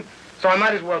can't win, so I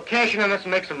might as well cash in on this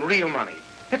and make some real money.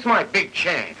 It's my big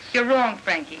chance. You're wrong,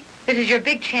 Frankie. This is your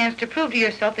big chance to prove to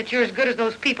yourself that you're as good as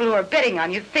those people who are betting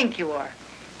on you think you are.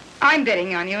 I'm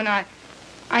betting on you, and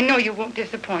I know you won't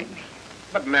disappoint me.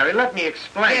 But, Mary, let me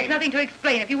explain. There's nothing to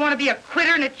explain. If you want to be a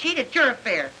quitter and a cheat, it's your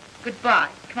affair. Goodbye.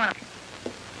 Come on.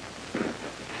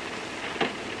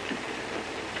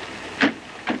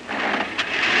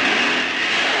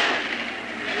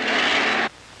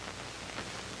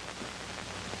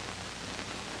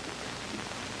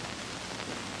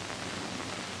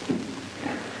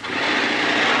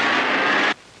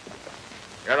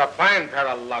 You're a fine pair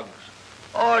of lugs.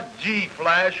 Oh, gee,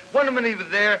 Flash. One minute he was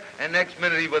there, and next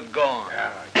minute he was gone.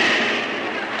 Yeah.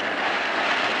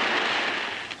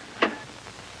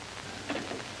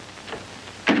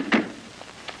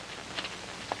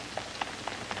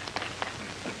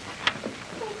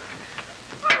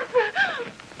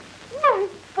 Oh,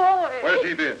 boy. Where's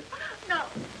he been?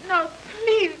 No,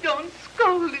 please don't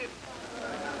scold him.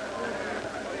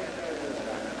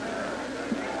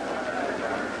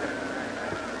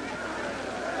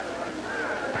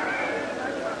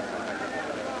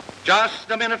 Just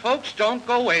a minute, folks. Don't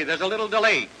go away. There's a little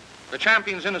delay. The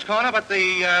champion's in his corner, but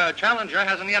the challenger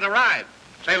hasn't yet arrived.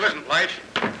 Say, listen, Flash.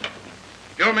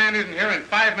 If your man isn't here in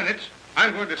 5 minutes,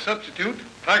 I'm going to substitute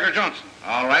Tiger Johnson.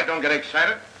 All right, don't get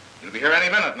excited. He'll be here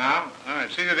any minute now. All right,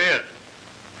 see it is.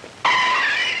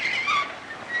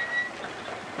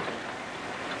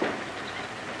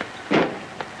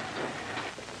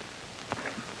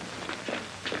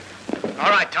 All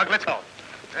right, Tug, let's go.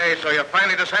 Hey, so you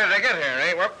finally decided to get here,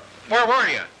 eh? Where were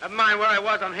you? Never mind where I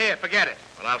was. I'm here. Forget it.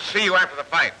 Well, I'll see you after the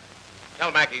fight.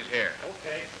 Tell Mac he's here.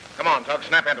 Okay. Come on, Tug,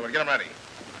 snap into it. Get him ready.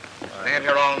 Stand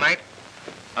here all night.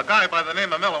 A guy by the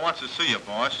name of Miller wants to see you,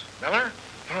 boss. Miller?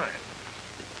 Fine.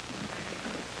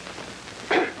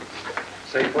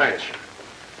 Say, Flash,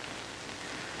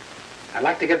 I'd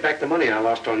like to get back the money I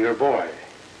lost on your boy.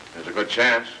 There's a good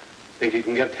chance. Think you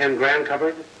can get 10 grand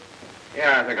covered?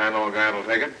 Yeah, I think I know a guy that'll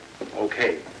take it.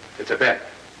 Okay. It's a bet.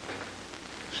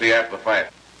 See you after the fight.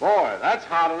 Boy, that's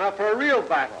hard enough for a real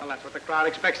battle. Well, that's what the crowd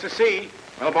expects to see.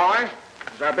 Well, boy,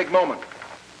 this is our big moment.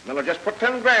 Miller just put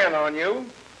 10 grand on you.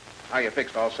 How you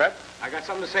fixed, all set? I got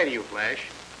something to say to you, Flash.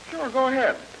 Sure, go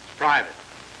ahead. It's private.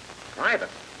 Private?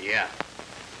 Yeah.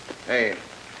 Hey,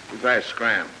 you guys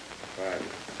scram. Private.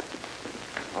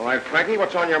 All right, Frankie,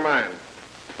 what's on your mind?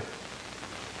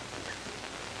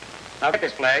 Now, get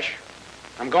this, Flash.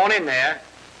 I'm going in there,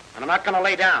 and I'm not going to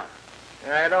lay down.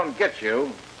 I don't get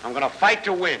you. I'm going to fight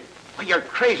to win. Well, you're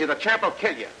crazy. The champ will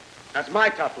kill you. That's my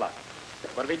tough luck.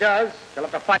 But if he does, he'll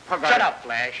have to fight. Shut up,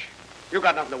 Flash. You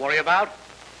got nothing to worry about.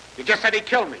 You just said he'd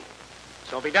kill me.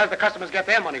 So if he does, the customers get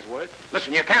their money's worth.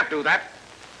 Listen, you can't do that.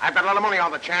 I've got a lot of money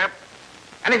on the champ.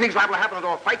 Anything's liable to happen into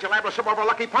a fight. You're liable to slip over a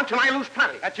lucky punch, and I lose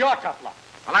plenty. That's your tough luck.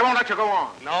 Well, I won't let you go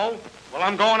on. No? Well,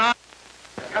 I'm going on.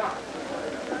 Come on.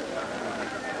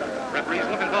 Referee's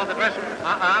looking for the dressing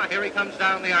room. Here he comes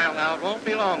down the aisle now. It won't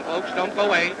be long, folks. Don't go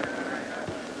away.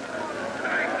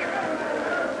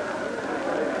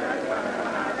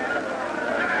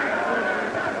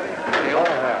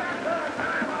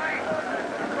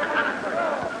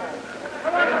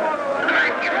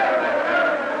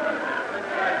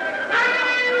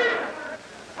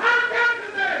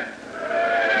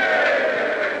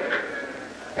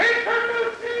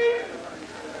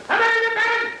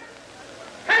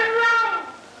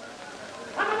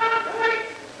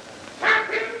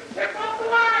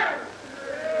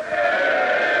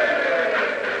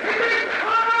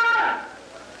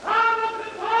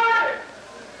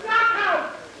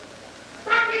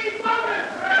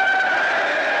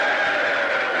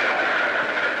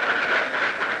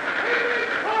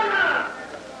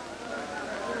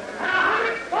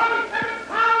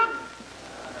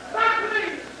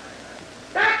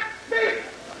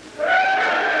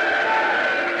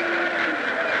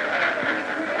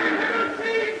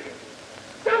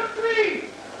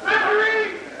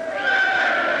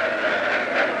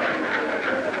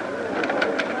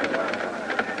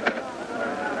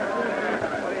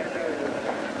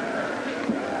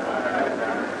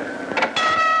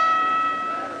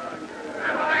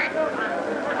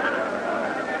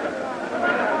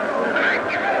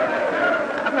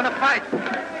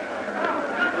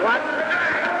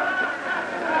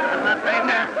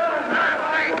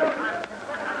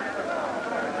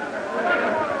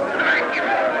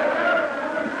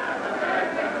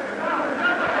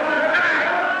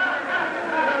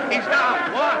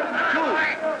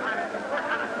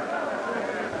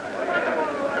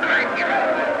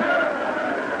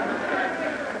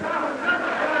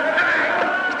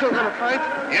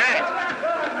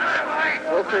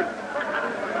 bastard.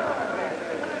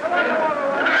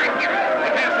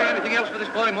 I can't say anything else for this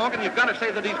boy, Morgan. You've got to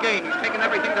say that he's game. He's taken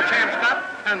everything the champ's got,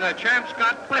 and the champ's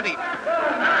got plenty.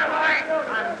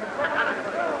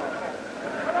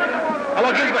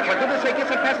 Hello, Gilbert. For goodness sake, get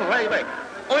some pencils right away.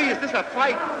 Oi, is this a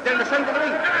fight? They're in the center of the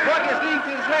ring. Morgan is leaning to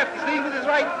his left. He's leaning with his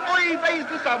right. Oi, raise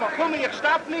this arm. Come here.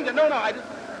 Stop me. No,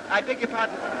 I beg your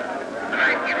pardon.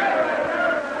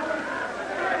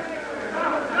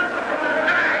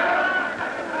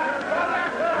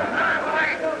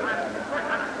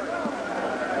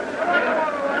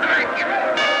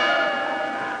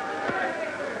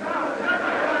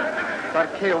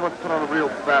 K, I must put on a real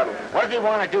battle. What does he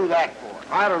want to do that for?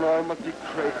 I don't know. I must be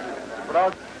crazy. But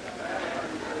I'll...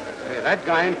 Hey, that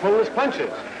guy ain't pulling his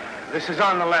punches. This is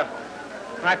on the level.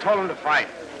 I told him to fight.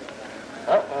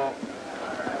 Uh-oh.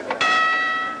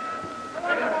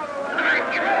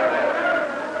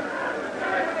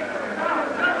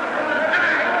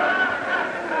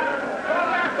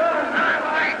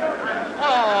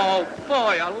 Oh,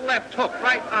 boy, a left hook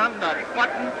right on the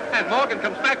button, and Morgan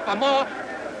comes back for more.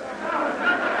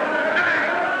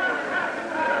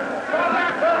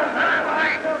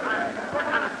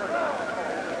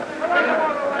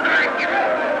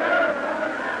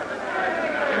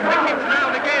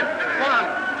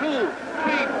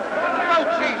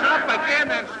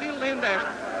 And still in there.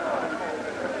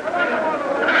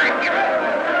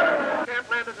 Champ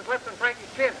landed his left on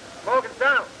Frankie's chin. Morgan's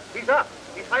down. He's up.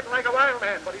 He's fighting like a wild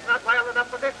man, but he's not wild enough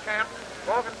for this, Champ.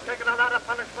 Morgan's taking a lot of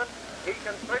punishment. He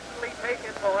can certainly take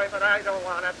it, boy, but I don't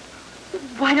want it.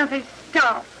 Why don't they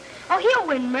stop? Oh, he'll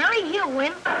win, Mary. He'll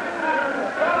win.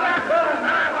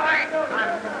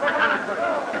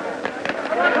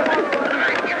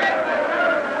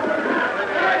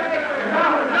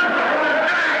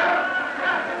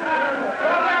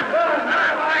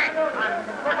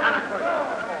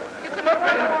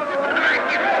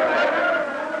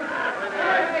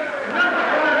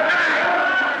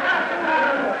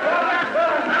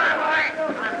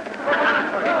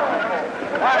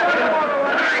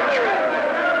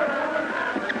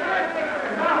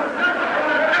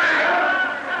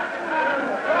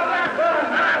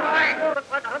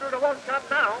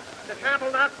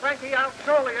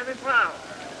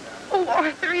 Oh,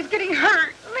 Arthur, he's getting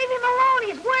hurt. Leave him alone.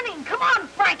 He's winning. Come on,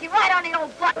 Frankie, right on the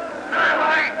old button.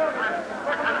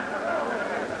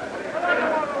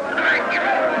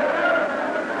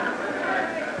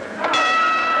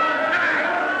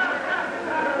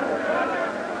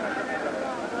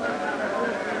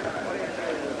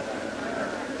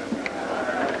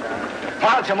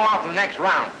 Polish him off the next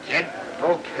round, Sid.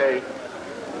 Okay.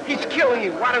 He's killing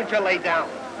you. Why don't you lay down?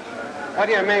 What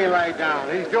do you mean, lay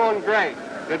down? He's doing great.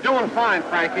 You're doing fine,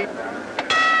 Frankie.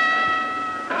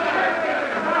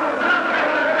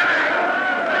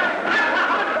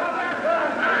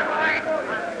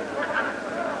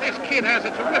 This kid has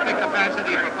a terrific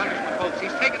capacity for punishment, folks.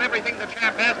 He's taken everything the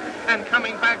champ has and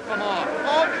coming back for more.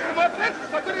 Oh, this is more punches.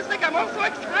 For goodness sake, I'm all so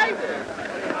excited.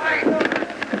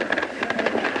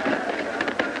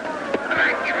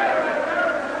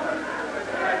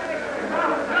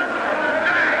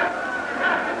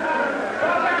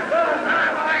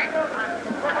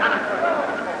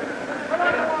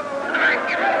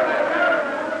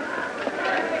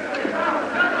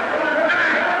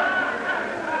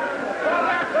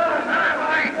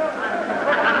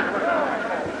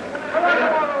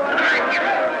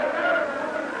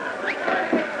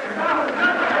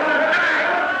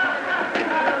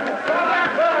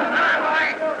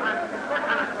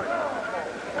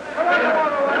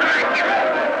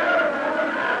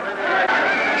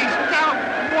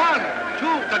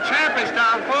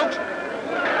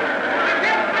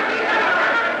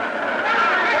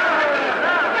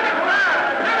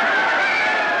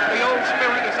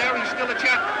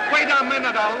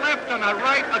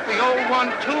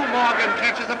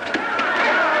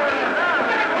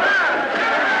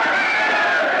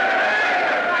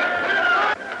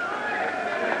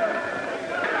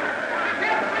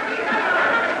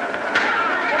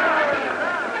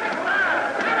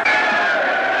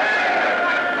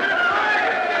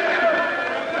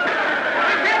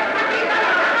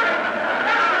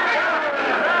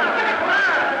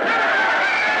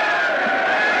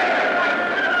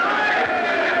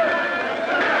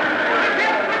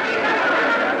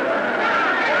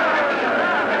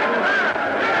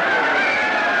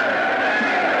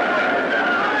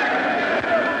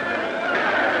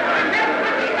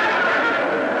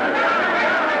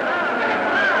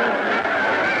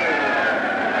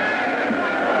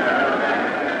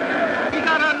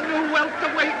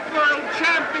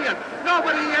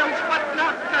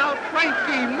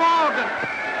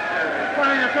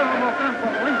 sure almost done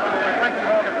for the least when Frankie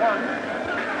Morgan won.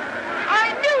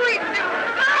 I knew he'd do it.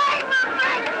 I'm a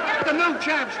Frankie. The new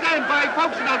champ. Stand by,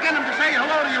 folks, and I'll get him to say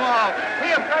hello to you all.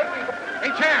 Here, Frankie.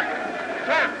 Hey, champ.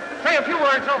 Champ, say a few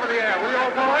words over the air, will you,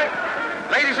 old boy?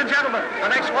 Ladies and gentlemen, the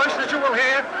next voice that you will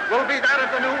hear will be that of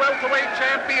the new welterweight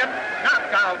champion,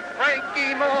 knockout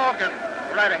Frankie Morgan.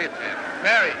 Right ahead, champ.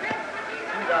 Mary.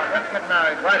 Let's get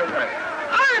married right away.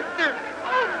 Arthur!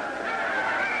 Oh.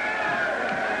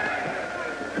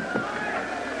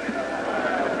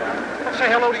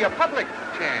 Say hello to your public,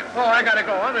 champ. Oh, I gotta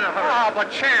go. I'm in a hurry. Oh,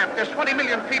 but champ, there's 20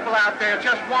 million people out there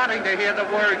just wanting to hear the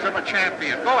words of a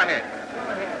champion. Go ahead.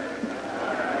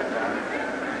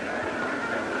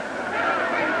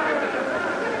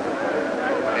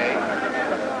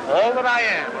 All that I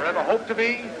am or ever hope to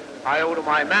be, I owe to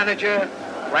my manager,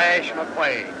 Rash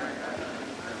McQuaid.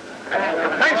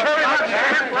 Thanks very much,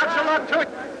 champ. Lots of luck to you.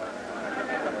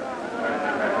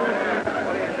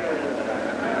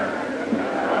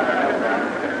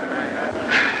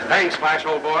 Thanks, Flash,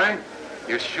 old boy.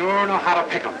 You sure know how to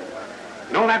pick 'em.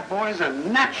 You know, that boy's a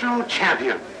natural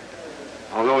champion.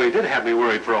 Although he did have me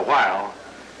worried for a while.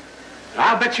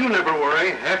 I'll bet you never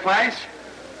worry, eh, Flash?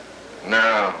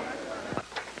 No.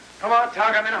 Come on,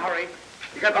 Tug, I'm in a hurry.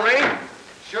 You got the ring?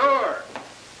 Sure.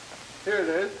 Here it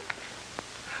is.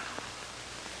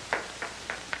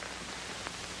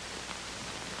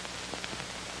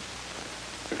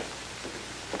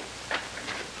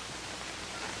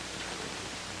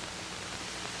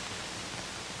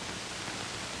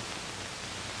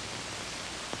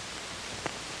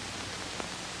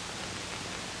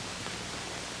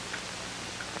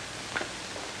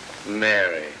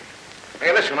 Mary.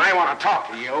 Hey, listen, I want to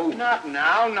talk to you. Not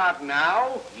now, not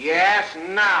now. Yes,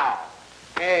 now.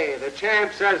 Hey, the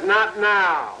champ says not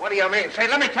now. What do you mean? Say,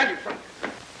 let me tell you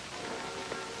something.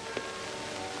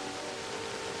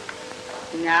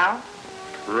 Now?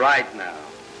 Right now.